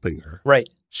Gesserit helping her. Right.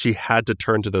 She had to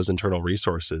turn to those internal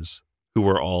resources who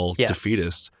were all Yes.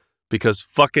 defeatists because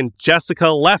fucking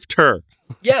Jessica left her.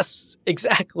 Yes,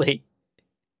 exactly.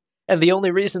 And the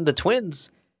only reason the twins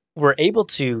were able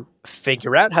to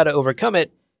figure out how to overcome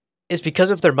it is because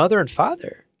of their mother and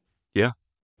father. Yeah.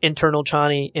 Internal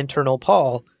Chani, internal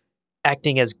Paul,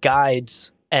 acting as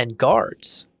guides and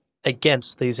guards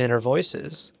against these inner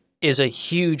voices is a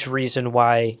huge reason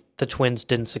why the twins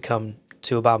didn't succumb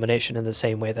to abomination in the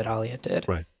same way that Alia did.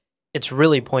 Right. It's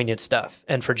really poignant stuff.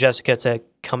 And for Jessica to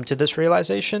come to this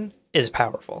realization is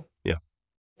powerful. Yeah.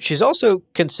 She's also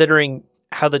considering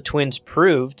how the twins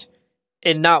proved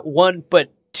in not one,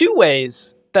 but two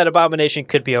ways that abomination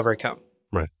could be overcome.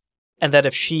 Right. And that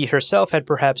if she herself had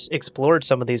perhaps explored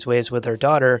some of these ways with her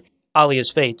daughter,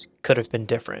 Alia's fate could have been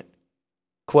different.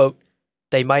 Quote,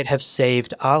 "They might have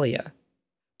saved Alia,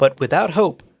 but without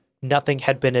hope, nothing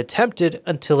had been attempted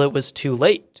until it was too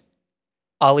late.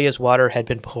 Alia's water had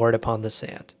been poured upon the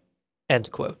sand."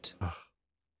 End quote.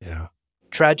 Yeah.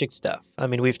 Tragic stuff. I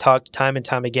mean, we've talked time and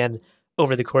time again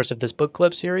over the course of this book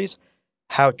club series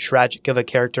how tragic of a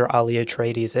character Alia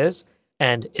Atreides is,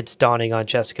 and it's dawning on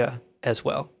Jessica as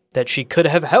well that she could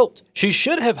have helped. She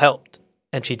should have helped,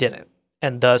 and she didn't.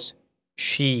 And thus,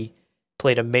 she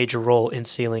played a major role in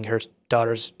sealing her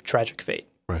daughter's tragic fate.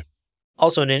 Right.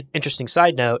 Also, an interesting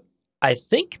side note, I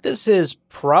think this is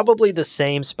probably the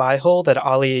same spy hole that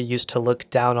Alia used to look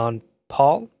down on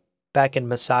Paul back in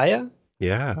Messiah.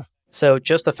 Yeah. So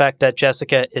just the fact that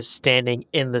Jessica is standing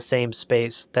in the same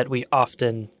space that we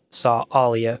often saw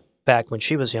Alia back when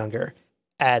she was younger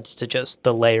adds to just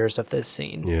the layers of this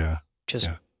scene. Yeah. Just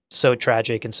Yeah. so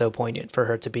tragic and so poignant for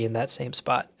her to be in that same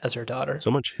spot as her daughter.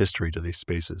 So much history to these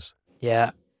spaces.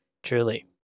 Yeah, truly.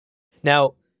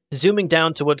 Now, zooming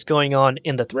down to what's going on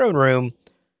in the throne room,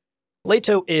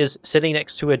 Leto is sitting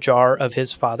next to a jar of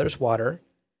his father's water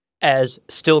as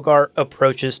Stilgar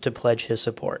approaches to pledge his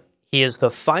support. He is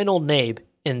the final Nabe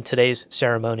in today's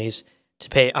ceremonies to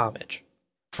pay homage.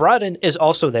 Farad'n is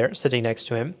also there, sitting next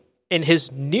to him, in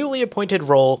his newly appointed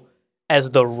role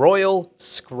as the Royal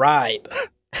Scribe.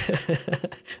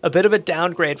 A bit of a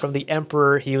downgrade from the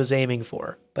Emperor he was aiming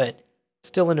for, but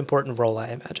still an important role, I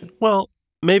imagine. Well,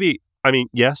 maybe, I mean,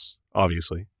 yes,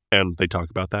 obviously, and they talk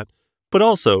about that. But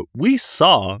also, we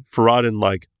saw Farad'n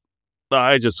like,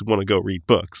 I just want to go read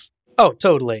books. Oh,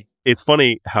 totally. It's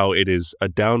funny how it is a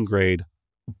downgrade,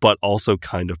 but also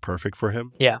kind of perfect for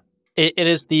him. Yeah. It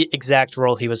is the exact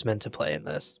role he was meant to play in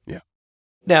this. Yeah.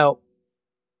 Now,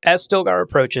 as Stilgar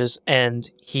approaches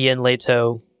and he and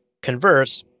Leto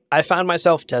converse, I found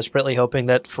myself desperately hoping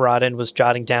that Farad'n was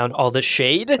jotting down all the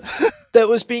shade that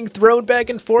was being thrown back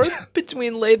and forth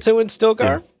between Leto and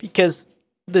Stilgar, because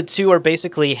the two are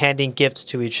basically handing gifts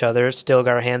to each other.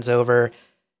 Stilgar hands over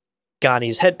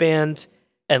Ghani's headband,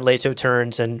 and Leto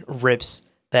turns and rips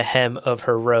the hem of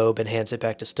her robe and hands it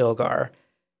back to Stilgar.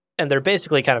 And they're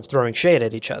basically kind of throwing shade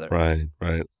at each other. Right,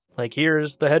 right. Like,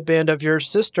 here's the headband of your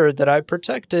sister that I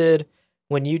protected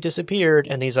when you disappeared.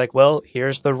 And he's like, well,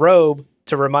 here's the robe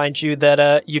to remind you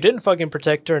that you didn't fucking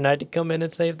protect her and I had to come in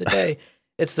and save the day.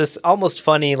 It's this almost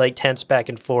funny, like, tense back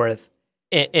and forth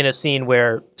in a scene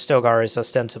where Stilgar is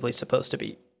ostensibly supposed to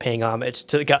be paying homage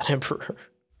to the God Emperor.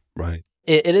 Right.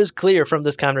 It is clear from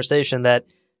this conversation that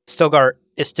Stilgar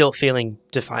is still feeling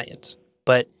defiant.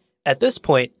 But at this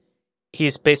point,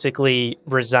 he's basically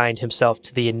resigned himself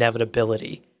to the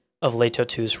inevitability of Leto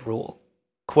II's rule.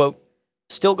 Quote,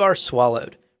 Stilgar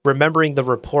swallowed, remembering the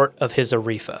report of his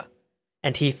Arifa,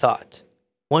 and he thought,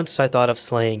 once I thought of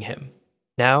slaying him.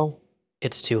 Now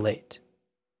it's too late.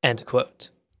 End quote.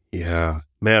 Yeah.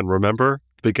 Man, remember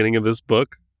the beginning of this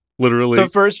book? Literally. The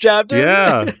first chapter?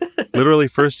 Yeah. Literally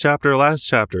first chapter, last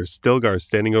chapter. Stilgar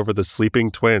standing over the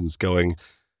sleeping twins going,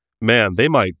 man, they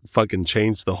might fucking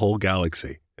change the whole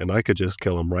galaxy. And I could just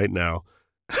kill him right now.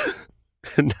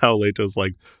 And now Leto's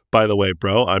like, by the way,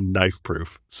 bro, I'm knife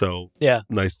proof. So yeah,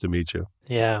 nice to meet you.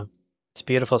 Yeah. It's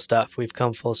beautiful stuff. We've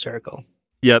come full circle.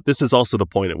 Yeah, this is also the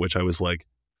point at which I was like,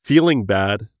 feeling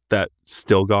bad that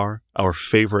Stilgar, our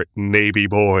favorite Navy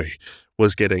boy,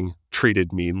 was getting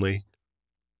treated meanly.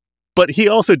 But he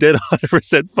also did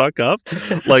 100% fuck up.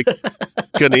 Like,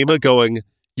 Ganima going,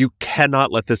 you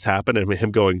cannot let this happen, and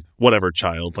him going, whatever,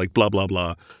 child, like, blah, blah,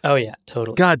 blah. Oh, yeah,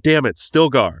 totally. God damn it,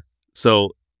 Stilgar.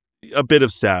 So a bit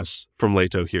of sass from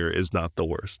Leto here is not the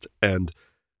worst. And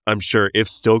I'm sure if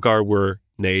Stilgar were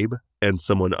Nabe and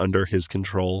someone under his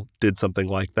control did something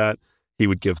like that, he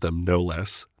would give them no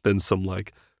less than some,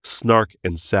 like, snark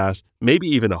and sass, maybe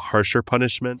even a harsher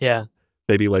punishment. Yeah.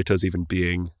 Maybe Leto's even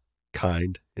being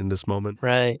kind in this moment.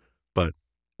 Right. But,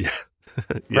 yeah.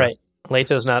 Yeah. Right.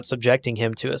 Leto's not subjecting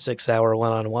him to a 6-hour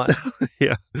one-on-one.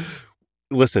 Yeah.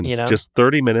 Listen, just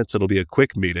 30 minutes. It'll be a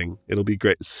quick meeting. It'll be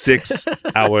great. 6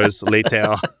 hours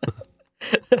later.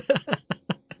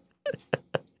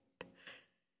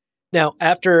 Now,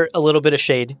 after a little bit of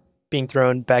shade being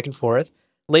thrown back and forth,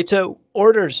 Leto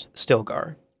orders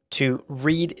Stilgar to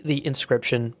read the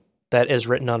inscription that is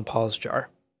written on Paul's jar.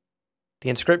 The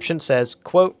inscription says,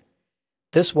 quote,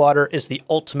 "This water is the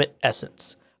ultimate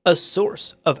essence, a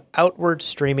source of outward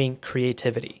streaming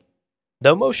creativity.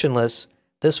 Though motionless,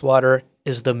 this water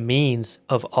is the means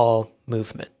of all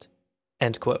movement."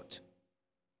 End quote.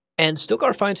 And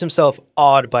Stilgar finds himself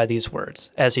awed by these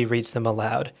words as he reads them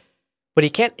aloud, but he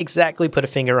can't exactly put a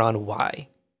finger on why.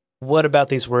 What about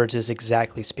these words is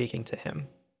exactly speaking to him?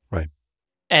 Right.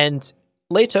 And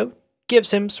Leto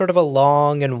gives him sort of a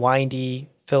long and windy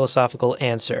philosophical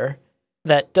answer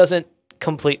that doesn't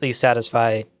completely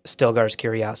satisfy Stilgar's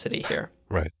curiosity here.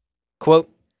 Right. Quote,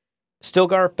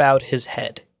 "Stilgar bowed his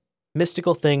head.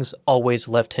 Mystical things always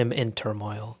left him in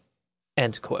turmoil."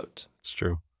 End quote. It's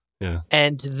true. Yeah.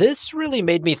 And this really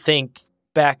made me think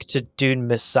back to Dune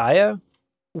Messiah,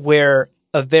 where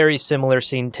a very similar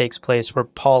scene takes place where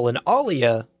Paul and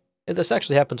Alia, and this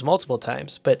actually happens multiple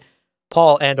times, but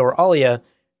Paul and or Alia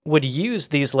would use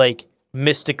these like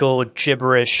mystical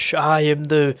gibberish, "I am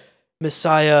the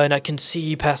Messiah and I can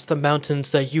see past the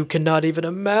mountains that you cannot even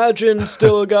imagine,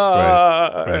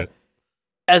 Stilgar," right.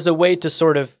 as a way to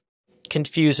sort of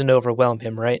confuse and overwhelm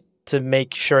him, right? To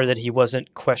make sure that he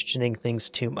wasn't questioning things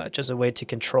too much, as a way to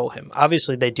control him.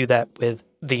 Obviously, they do that with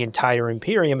the entire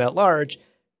Imperium at large,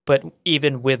 but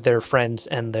even with their friends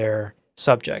and their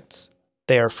subjects,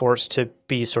 they are forced to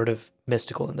be sort of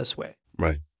mystical in this way.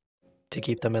 Right. To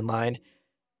keep them in line.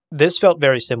 This felt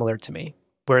very similar to me,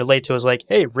 where Leto was like,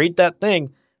 "Hey, read that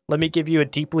thing. Let me give you a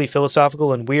deeply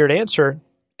philosophical and weird answer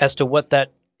as to what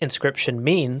that inscription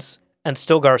means." And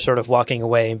Stilgar sort of walking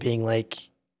away and being like,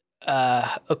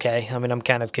 okay, I mean, I'm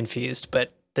kind of confused,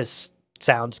 but this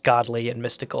sounds godly and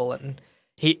mystical. And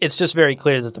it's just very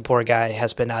clear that the poor guy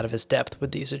has been out of his depth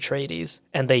with these Atreides,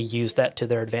 and they use that to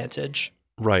their advantage.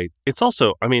 Right. It's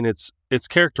also, I mean, it's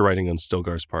character writing on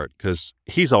Stilgar's part, because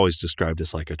he's always described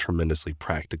as like a tremendously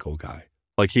practical guy.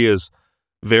 Like, he is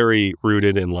very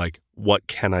rooted in like, what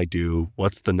can I do?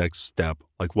 What's the next step?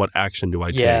 Like, what action do I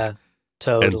take? Yeah,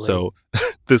 totally. And so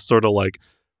this sort of like,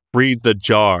 read the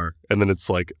jar, and then it's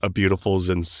like a beautiful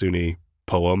Zensuni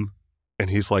poem. And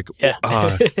he's like, yeah.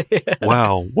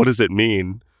 Wow, what does it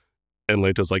mean? And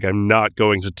Leto's like, "I'm not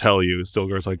going to tell you."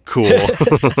 Stilgar's like, "Cool."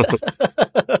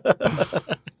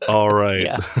 All right.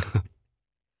 Yeah.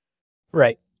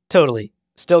 Right. Totally.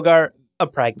 Stilgar, a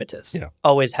pragmatist. Yeah.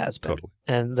 Always has been. Totally.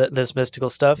 And this mystical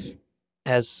stuff,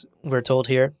 as we're told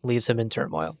here, leaves him in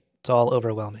turmoil. It's all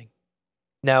overwhelming.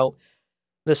 Now,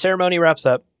 the ceremony wraps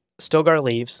up, Stilgar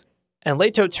leaves, and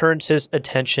Leto turns his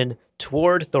attention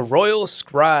toward the royal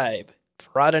scribe,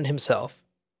 Farad'n himself.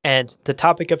 And the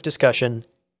topic of discussion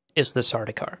is the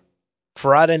Sardaukar.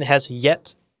 Farad'n has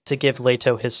yet to give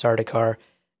Leto his Sardaukar,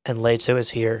 and Leto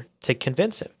is here to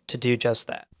convince him to do just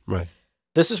that. Right.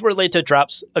 This is where Leto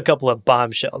drops a couple of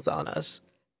bombshells on us.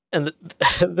 And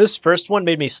this first one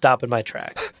made me stop in my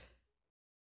tracks.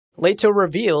 Leto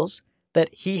reveals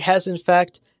that he has, in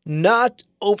fact, not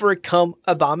overcome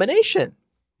Abomination.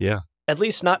 Yeah. At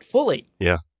least not fully.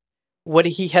 Yeah. What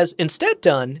he has instead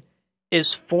done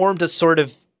is formed a sort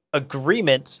of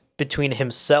agreement between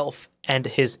himself and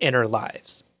his inner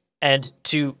lives. And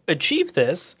to achieve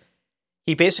this,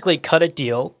 he basically cut a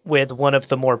deal with one of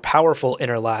the more powerful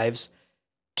inner lives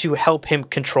to help him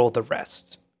control the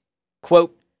rest.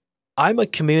 Quote, "I'm a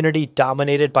community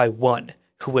dominated by one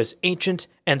who was ancient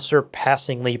and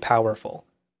surpassingly powerful.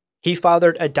 He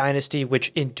fathered a dynasty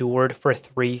which endured for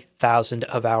 3,000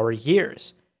 of our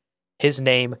years. His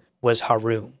name was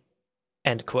Harum."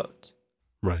 End quote.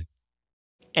 Right.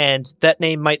 And that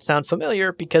name might sound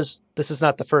familiar because this is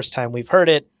not the first time we've heard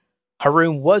it.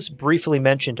 Harum was briefly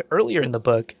mentioned earlier in the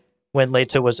book when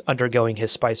Leto was undergoing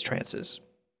his spice trances.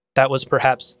 That was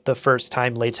perhaps the first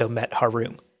time Leto met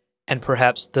Harum, and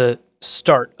perhaps the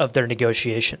start of their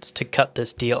negotiations to cut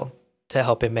this deal to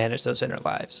help him manage those inner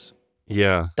lives.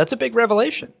 Yeah. That's a big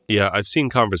revelation. Yeah, I've seen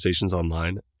conversations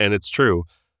online, and it's true.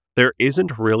 There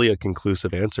isn't really a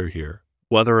conclusive answer here,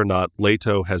 whether or not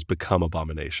Leto has become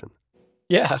Abomination.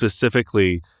 Yeah.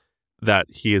 Specifically, that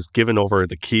he has given over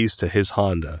the keys to his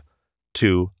Honda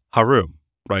to Harum,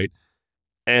 right?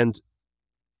 And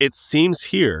it seems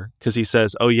here, because he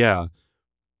says, oh yeah,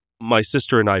 my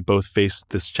sister and I both faced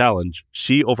this challenge.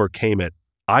 She overcame it.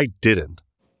 I didn't.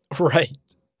 Right.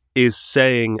 Is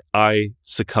saying I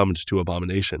succumbed to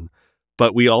Abomination.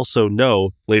 But we also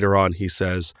know later on he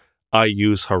says, I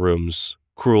use Harum's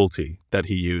cruelty that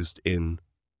he used in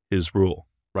his rule,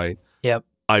 right? Yep.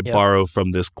 I borrow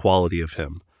from this quality of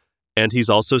him. And he's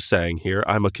also saying here,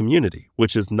 I'm a community,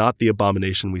 which is not the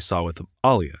Abomination we saw with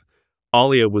Alia.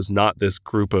 Alia was not this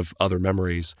group of other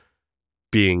memories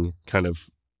being kind of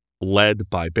led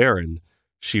by Baron.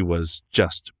 She was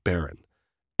just Baron.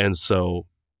 And so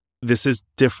this is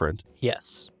different.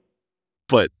 Yes.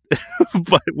 But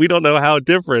we don't know how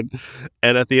different.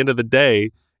 And at the end of the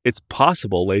day, it's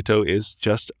possible Leto is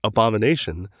just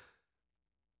Abomination.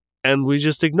 And we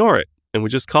just ignore it. And we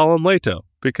just call him Leto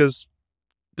because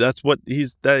that's what he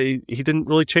didn't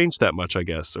really change that much, I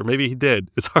guess. Or maybe he did.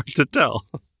 It's hard to tell.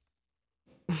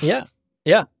 Yeah.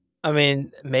 Yeah. I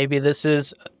mean, maybe this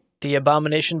is the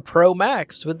Abomination Pro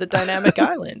Max with the Dynamic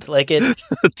Island. Like it.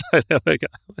 Dynamic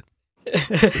Island.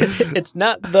 It's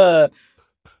not the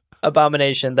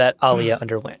Abomination that Alia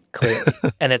underwent, clearly.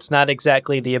 And it's not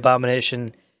exactly the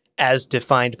Abomination as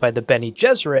defined by the Bene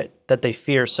Gesserit that they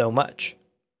fear so much.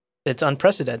 It's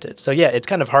unprecedented. So yeah, it's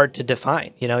kind of hard to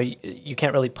define. You know, you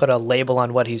can't really put a label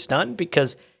on what he's done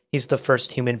because he's the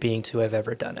first human being to have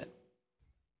ever done it.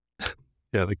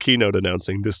 Yeah, the keynote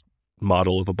announcing this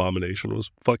model of Abomination was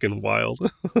fucking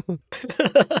wild.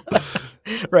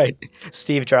 Right.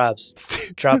 Steve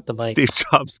Jobs dropped the mic. Steve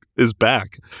Jobs is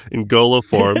back in Gola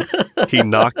form. He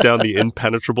knocked down the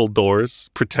impenetrable doors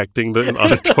protecting the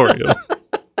auditorium.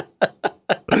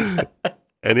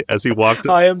 And as he walked,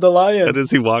 I am the lion. And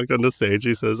as he walked on the stage,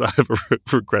 he says, I have a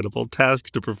regrettable task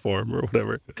to perform or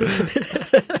whatever.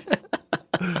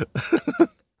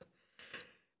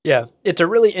 Yeah, it's a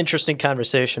really interesting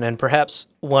conversation, and perhaps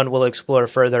one we'll explore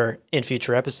further in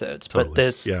future episodes. Totally. But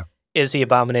this, is he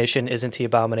Abomination? Isn't he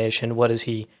Abomination? What is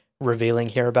he revealing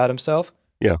here about himself?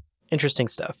 Yeah. Interesting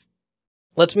stuff.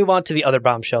 Let's move on to the other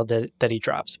bombshell that he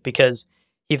drops, because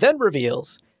he then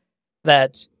reveals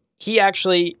that he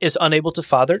actually is unable to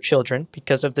father children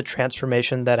because of the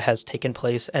transformation that has taken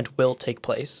place and will take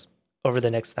place over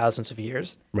the next thousands of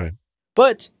years. Right.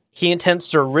 But he intends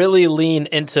to really lean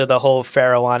into the whole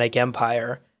Pharaonic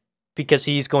Empire because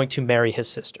he's going to marry his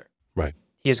sister. Right.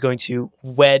 He is going to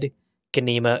wed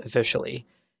Ghanima officially.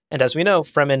 And as we know,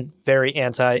 Fremen, very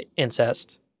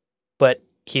anti-incest, but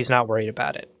he's not worried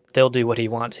about it. They'll do what he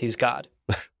wants. He's God.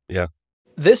 Yeah.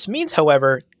 This means,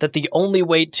 however, that the only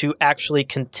way to actually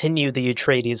continue the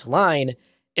Atreides line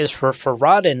is for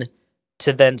Farad'n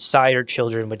to then sire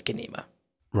children with Ghanima.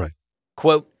 Right.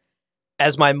 Quote,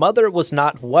 as my mother was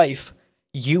not wife,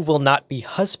 you will not be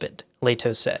husband,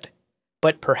 Leto said.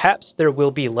 But perhaps there will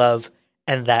be love,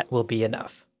 and that will be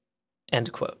enough.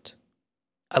 End quote.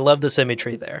 I love the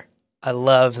symmetry there. I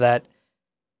love that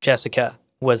Jessica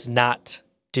was not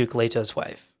Duke Leto's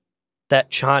wife.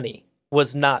 That Chani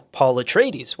was not Paul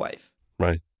Atreides' wife.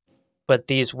 Right. But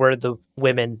these were the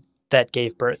women that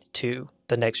gave birth to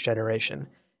the next generation.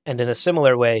 And in a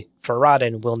similar way,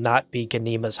 Farad'n will not be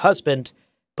Ghanima's husband,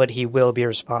 but he will be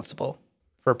responsible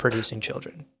for producing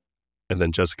children. And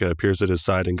then Jessica appears at his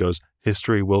side and goes,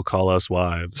 history will call us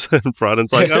wives. And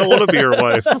Farad'n's like, I don't want to be your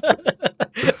wife.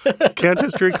 Can't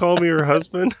history call me your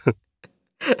husband?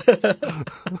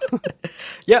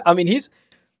 Yeah, I mean,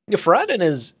 Farad'n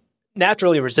is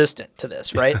naturally resistant to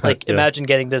this, right? Like, Yeah. Imagine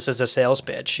getting this as a sales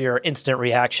pitch. Your instant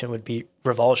reaction would be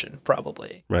revulsion,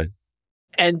 probably. Right.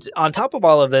 And on top of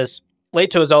all of this,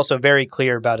 Leto is also very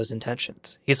clear about his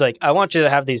intentions. He's like, I want you to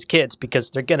have these kids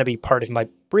because they're going to be part of my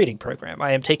breeding program.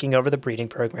 I am taking over the breeding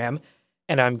program,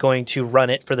 and I'm going to run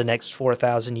it for the next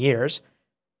 4,000 years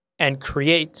and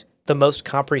create the most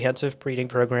comprehensive breeding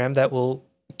program that will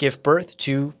give birth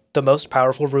to the most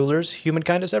powerful rulers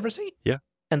humankind has ever seen. Yeah.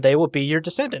 And they will be your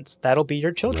descendants. That'll be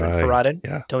your children, Right. Farad'n.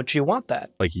 Yeah. Don't you want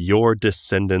that? Like, your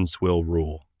descendants will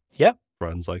rule. Yeah.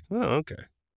 Farad'n's like, oh, okay.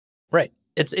 Right.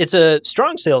 It's a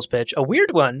strong sales pitch, a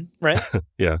weird one, right?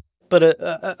 Yeah. But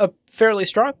a fairly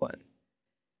strong one.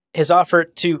 His offer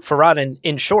to Farad'n,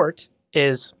 in short,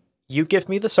 is you give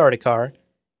me the Sardaukar,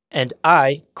 and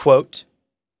I, quote,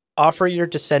 offer your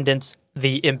descendants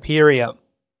the Imperium.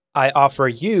 I offer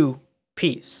you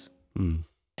peace. Mm.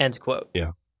 End quote.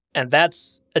 Yeah. And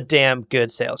that's a damn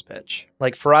good sales pitch.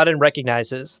 Like, Farad'n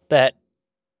recognizes that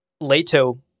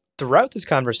Leto, throughout this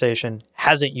conversation,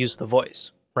 hasn't used the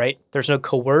voice, right? There's no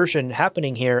coercion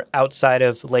happening here outside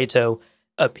of Leto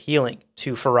appealing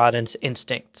to Farad'n's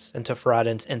instincts and to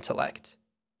Farad'n's intellect.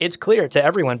 It's clear to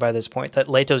everyone by this point that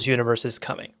Leto's universe is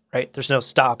coming, right? There's no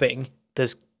stopping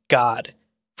this god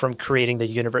from creating the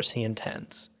universe he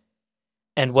intends.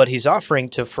 And what he's offering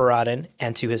to Farad'n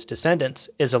and to his descendants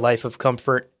is a life of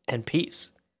comfort and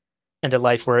peace, and a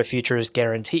life where a future is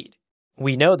guaranteed.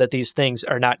 We know that these things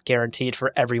are not guaranteed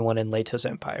for everyone in Leto's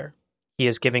empire. He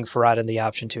is giving Farad'n the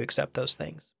option to accept those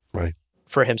things. Right.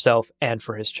 For himself and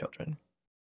for his children.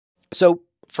 So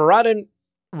Farad'n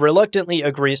reluctantly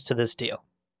agrees to this deal.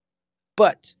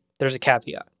 But there's a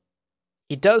caveat.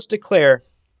 He does declare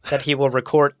that he will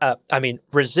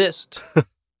resist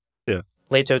Yeah.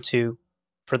 Leto 2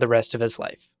 for the rest of his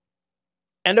life.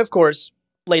 And of course,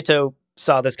 Leto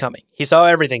saw this coming. He saw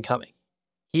everything coming.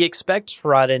 He expects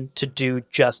Farad'n to do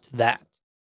just that,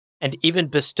 and even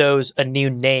bestows a new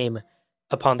name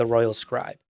upon the royal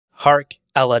scribe, Hark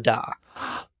el-Ada,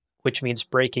 which means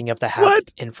breaking of the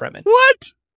habit in Fremen.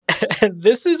 What? And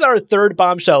this is our third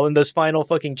bombshell in this final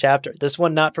fucking chapter. This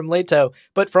one not from Leto,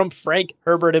 but from Frank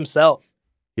Herbert himself.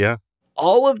 Yeah.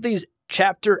 All of these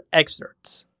chapter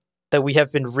excerpts that we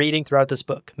have been reading throughout this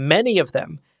book, many of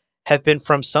them have been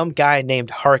from some guy named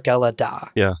Hark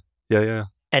el-Ada. Yeah.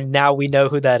 And now we know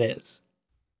who that is.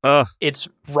 It's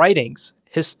writings,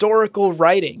 historical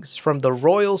writings from the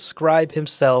royal scribe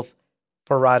himself,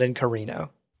 Farad'n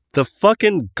Carino. The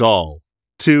fucking gall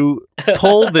to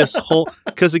pull this whole...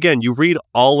 Because again, you read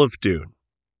all of Dune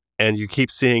and you keep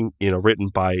seeing, written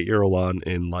by Irulan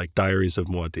in like Diaries of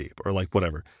Muad'Dib or like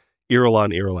whatever.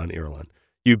 Irulan.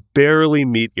 You barely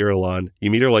meet Irulan. You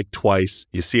meet her like twice.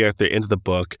 You see her at the end of the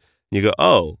book. And you go,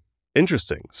 oh,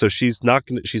 interesting. So she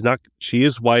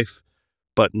is wife,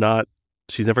 but not,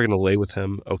 she's never going to lay with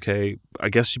him. Okay. I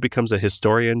guess she becomes a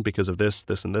historian because of this,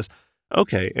 and this.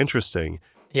 Okay. Interesting.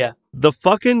 Yeah. The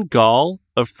fucking gall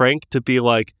of Frank to be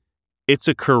like, it's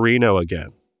a Carino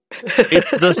again.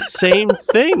 It's the same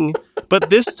thing, but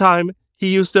this time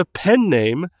he used a pen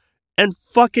name and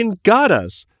fucking got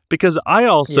us. Because I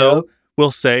also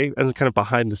will say, as a kind of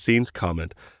behind the scenes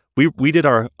comment, we did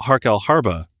our Hark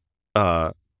el-Harba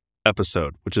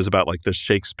episode, which is about like the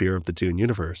Shakespeare of the Dune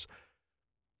universe.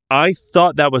 I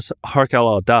thought that was Hark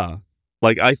el-Ada.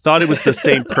 Like I thought it was the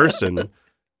same person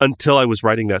until I was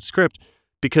writing that script,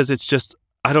 because it's just,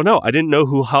 I don't know. I didn't know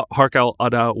who Hark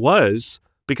el-Ada was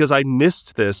because I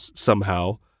missed this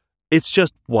somehow. It's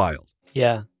just wild.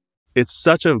 Yeah. It's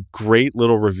such a great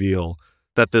little reveal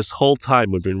that this whole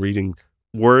time we've been reading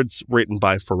words written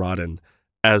by Farad'n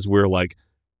as we're like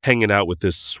hanging out with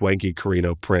this swanky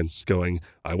Carino prince going,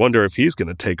 I wonder if he's going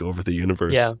to take over the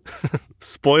universe. Yeah.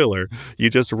 Spoiler, you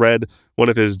just read one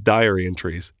of his diary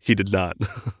entries. He did not.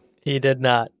 He did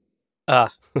not.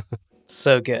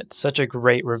 So good. Such a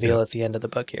great reveal at the end of the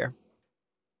book here.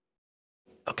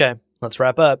 Okay, let's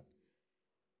wrap up.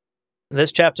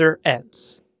 This chapter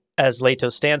ends as Leto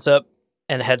stands up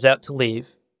and heads out to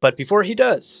leave. But before he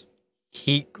does,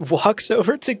 he walks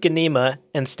over to Ghanima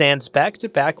and stands back to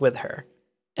back with her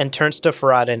and turns to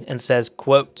Farad'n and says,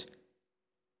 quote,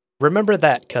 remember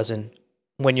that, cousin,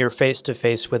 when you're face to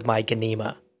face with my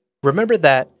Ghanima. Remember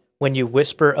that when you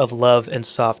whisper of love and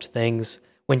soft things,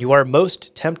 when you are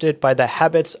most tempted by the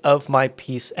habits of my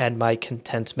peace and my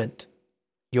contentment,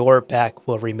 your back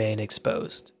will remain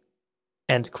exposed.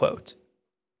 End quote.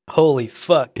 Holy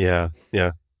fuck. Yeah.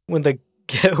 When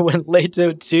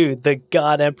Leto 2, the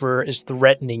God Emperor, is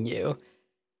threatening you.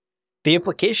 The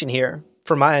implication here,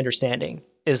 from my understanding,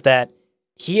 is that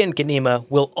he and Ghanima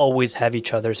will always have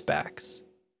each other's backs.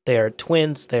 They are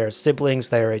twins, they are siblings,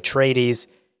 they are Atreides.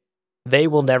 They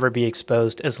will never be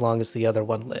exposed as long as the other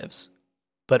one lives.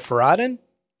 But Farad'n,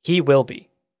 he will be.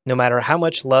 No matter how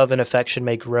much love and affection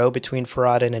may grow between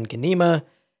Farad'n and Ghanima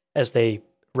as they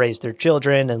raise their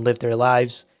children and live their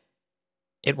lives,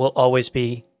 it will always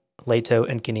be Leto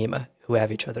and Ghanima who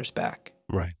have each other's back.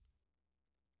 Right.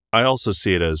 I also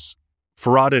see it as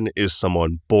Farad'n is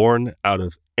someone born out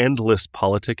of endless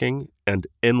politicking and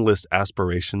endless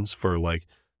aspirations for like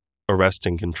arrest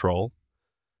and control.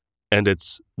 And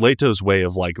it's Leto's way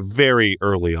of like very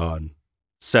early on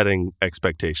setting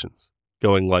expectations,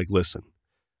 going like, listen,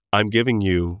 I'm giving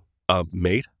you a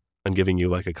mate. I'm giving you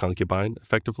like a concubine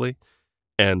effectively.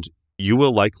 And you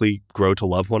will likely grow to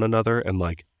love one another and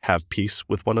like have peace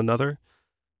with one another,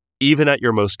 even at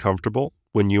your most comfortable,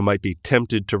 when you might be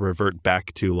tempted to revert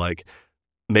back to like,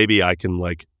 maybe I can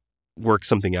like work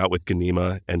something out with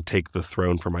Ghanima and take the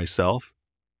throne for myself,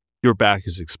 your back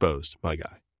is exposed, my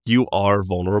guy. You are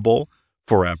vulnerable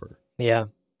forever. Yeah.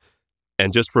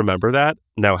 And just remember that.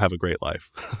 Now have a great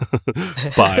life.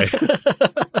 Bye.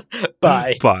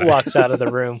 Bye. Bye. Walks out of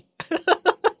the room.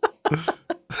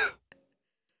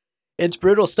 It's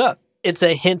brutal stuff. It's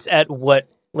a hint at what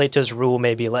Leto's rule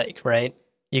may be like, right?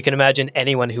 You can imagine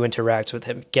anyone who interacts with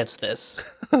him gets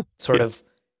this sort of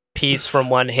peace from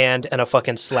one hand and a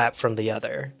fucking slap from the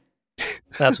other.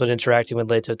 That's what interacting with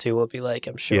Leto 2 will be like,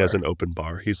 I'm sure. He has an open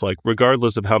bar. He's like,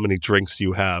 regardless of how many drinks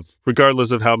you have,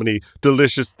 regardless of how many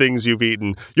delicious things you've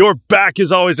eaten, your back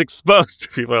is always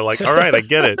exposed. People are like, all right, I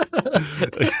get it.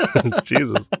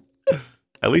 Jesus.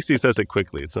 At least he says it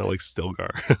quickly. It's not like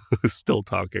Stilgar who's still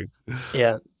talking.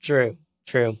 Yeah, true.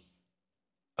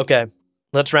 Okay,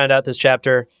 let's round out this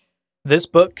chapter. This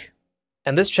book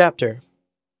and this chapter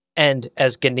end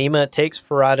as Ghanima takes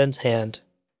Farad'in's hand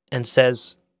and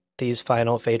says these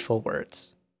final fateful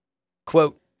words.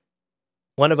 Quote,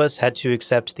 "One of us had to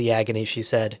accept the agony," she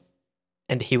said,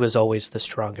 "and he was always the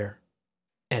stronger."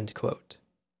 End quote.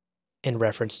 In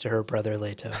reference to her brother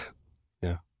Leto.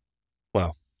 Yeah.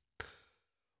 Wow.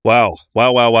 Wow.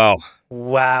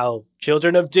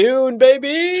 Children of Dune,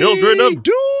 baby! Children of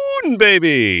Dune,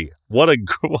 baby! What a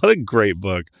great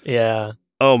book. Yeah.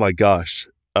 Oh my gosh.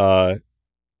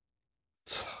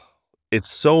 It's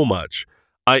so much.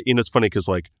 It's funny because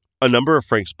like a number of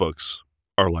Frank's books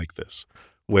are like this,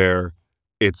 where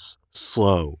it's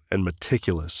slow and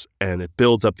meticulous and it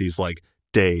builds up these like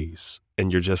days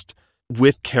and you're just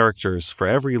with characters for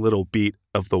every little beat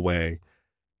of the way.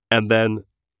 And then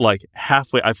like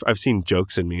halfway, I've seen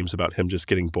jokes and memes about him just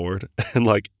getting bored and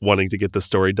like wanting to get the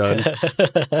story done.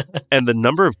 And the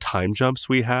number of time jumps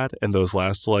we had in those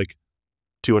last like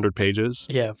 200 pages.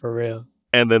 Yeah, for real.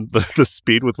 And then the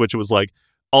speed with which it was like,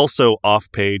 also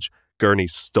off page, Gurney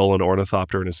stole an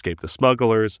ornithopter and escaped the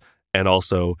smugglers. And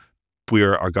also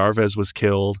Bweer Argarvez was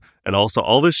killed. And also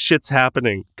all this shit's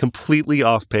happening completely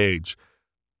off page.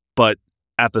 But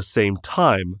at the same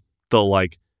time, the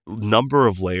like number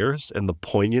of layers and the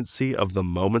poignancy of the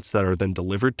moments that are then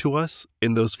delivered to us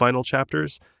in those final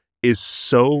chapters is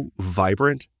so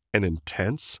vibrant and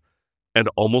intense and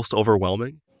almost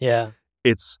overwhelming. Yeah.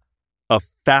 It's a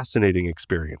fascinating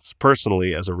experience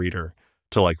personally as a reader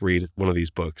to like read one of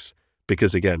these books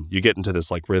because again, you get into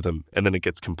this like rhythm and then it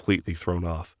gets completely thrown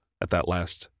off at that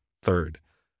last third,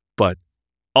 but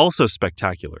also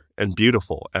spectacular and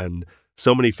beautiful and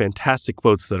so many fantastic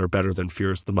quotes that are better than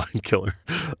 "Fear is the Mind Killer."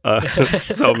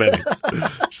 So many.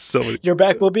 Your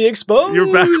back will be exposed.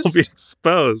 Your back will be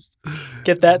exposed.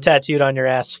 Get that tattooed on your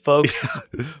ass, folks.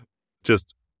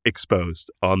 Just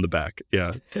exposed on the back.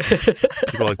 Yeah.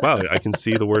 People are like, wow, I can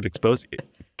see the word exposed.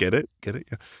 Get it? Yeah.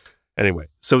 Anyway,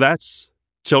 so that's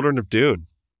Children of Dune.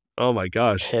 Oh my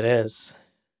gosh. It is.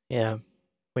 Yeah.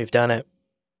 We've done it.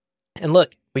 And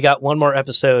look, we got one more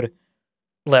episode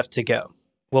left to go.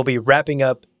 We'll be wrapping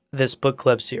up this book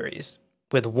club series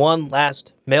with one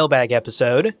last mailbag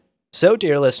episode. So,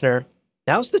 dear listener,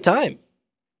 now's the time.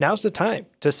 Now's the time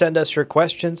to send us your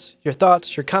questions, your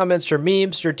thoughts, your comments, your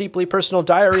memes, your deeply personal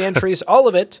diary entries, all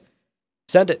of it.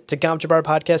 Send it to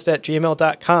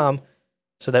gomjabarpodcast@gmail.com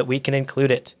so that we can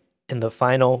include it in the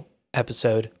final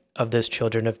episode of this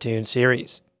Children of Dune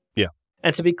series. Yeah.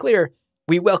 And to be clear,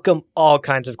 we welcome all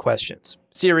kinds of questions.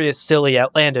 Serious, silly,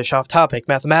 outlandish, off-topic,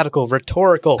 mathematical,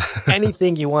 rhetorical,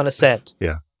 anything you want to send.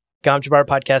 Yeah.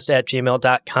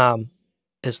 gomjabarpodcast@gmail.com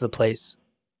is the place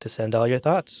to send all your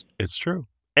thoughts. It's true.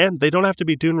 And they don't have to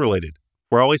be Dune related.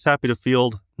 We're always happy to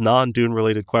field non-Dune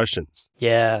related questions.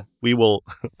 Yeah. We will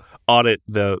audit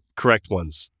the correct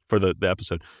ones for the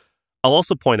episode. I'll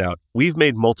also point out, we've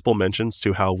made multiple mentions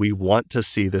to how we want to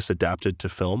see this adapted to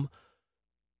film.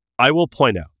 I will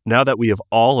point out, now that we have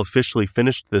all officially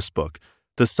finished this book,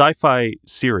 the Sci-Fi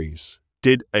series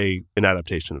did an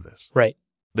adaptation of this. Right.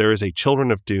 There is a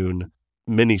Children of Dune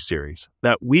miniseries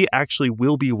that we actually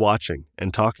will be watching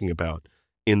and talking about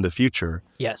in the future.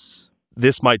 Yes.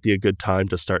 This might be a good time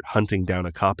to start hunting down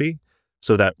a copy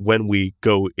so that when we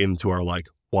go into our like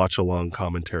watch along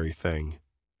commentary thing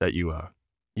that you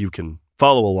can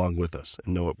follow along with us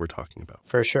and know what we're talking about.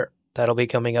 For sure. That'll be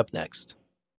coming up next.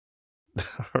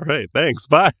 All right. Thanks.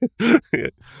 Bye.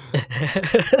 The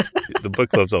book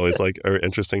clubs always are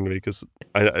interesting to me because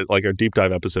I like our deep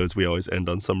dive episodes. We always end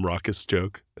on some raucous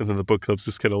joke, and then the book clubs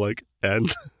just kind of like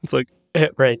end. It's like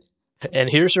right. And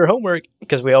here's your homework,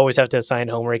 because we always have to assign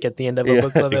homework at the end of a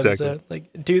book club episode.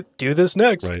 Like do this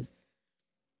next. Right.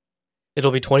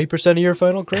 It'll be 20% of your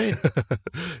final grade.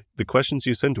 The questions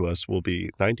you send to us will be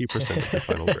 90% of your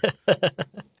final grade.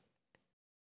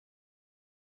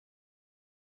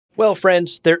 Well,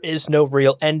 friends, there is no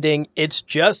real ending. It's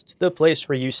just the place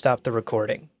where you stop the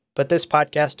recording. But this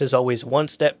podcast is always one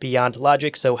step beyond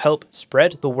logic, so help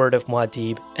spread the word of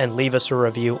Muad'Dib and leave us a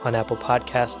review on Apple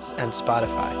Podcasts and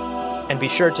Spotify. And be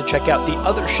sure to check out the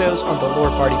other shows on the Lore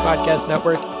Party Podcast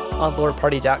Network on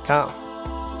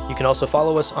loreparty.com. You can also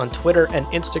follow us on Twitter and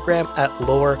Instagram at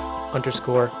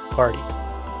lore_party.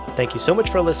 Thank you so much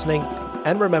for listening,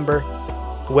 and remember,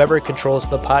 whoever controls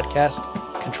the podcast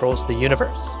controls the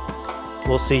universe.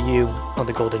 We'll see you on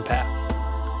the Golden Path.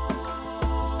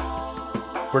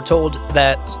 We're told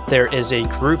that there is a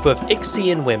group of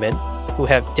Ixian women who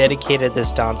have dedicated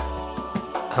this dance.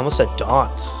 I almost said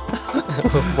dance.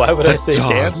 Why would I say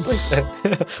dance like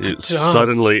that? It's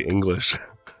suddenly English.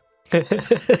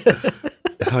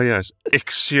 Oh yes,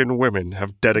 Ixian women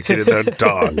have dedicated their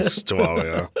dance to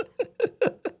Alia.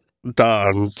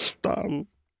 Dance.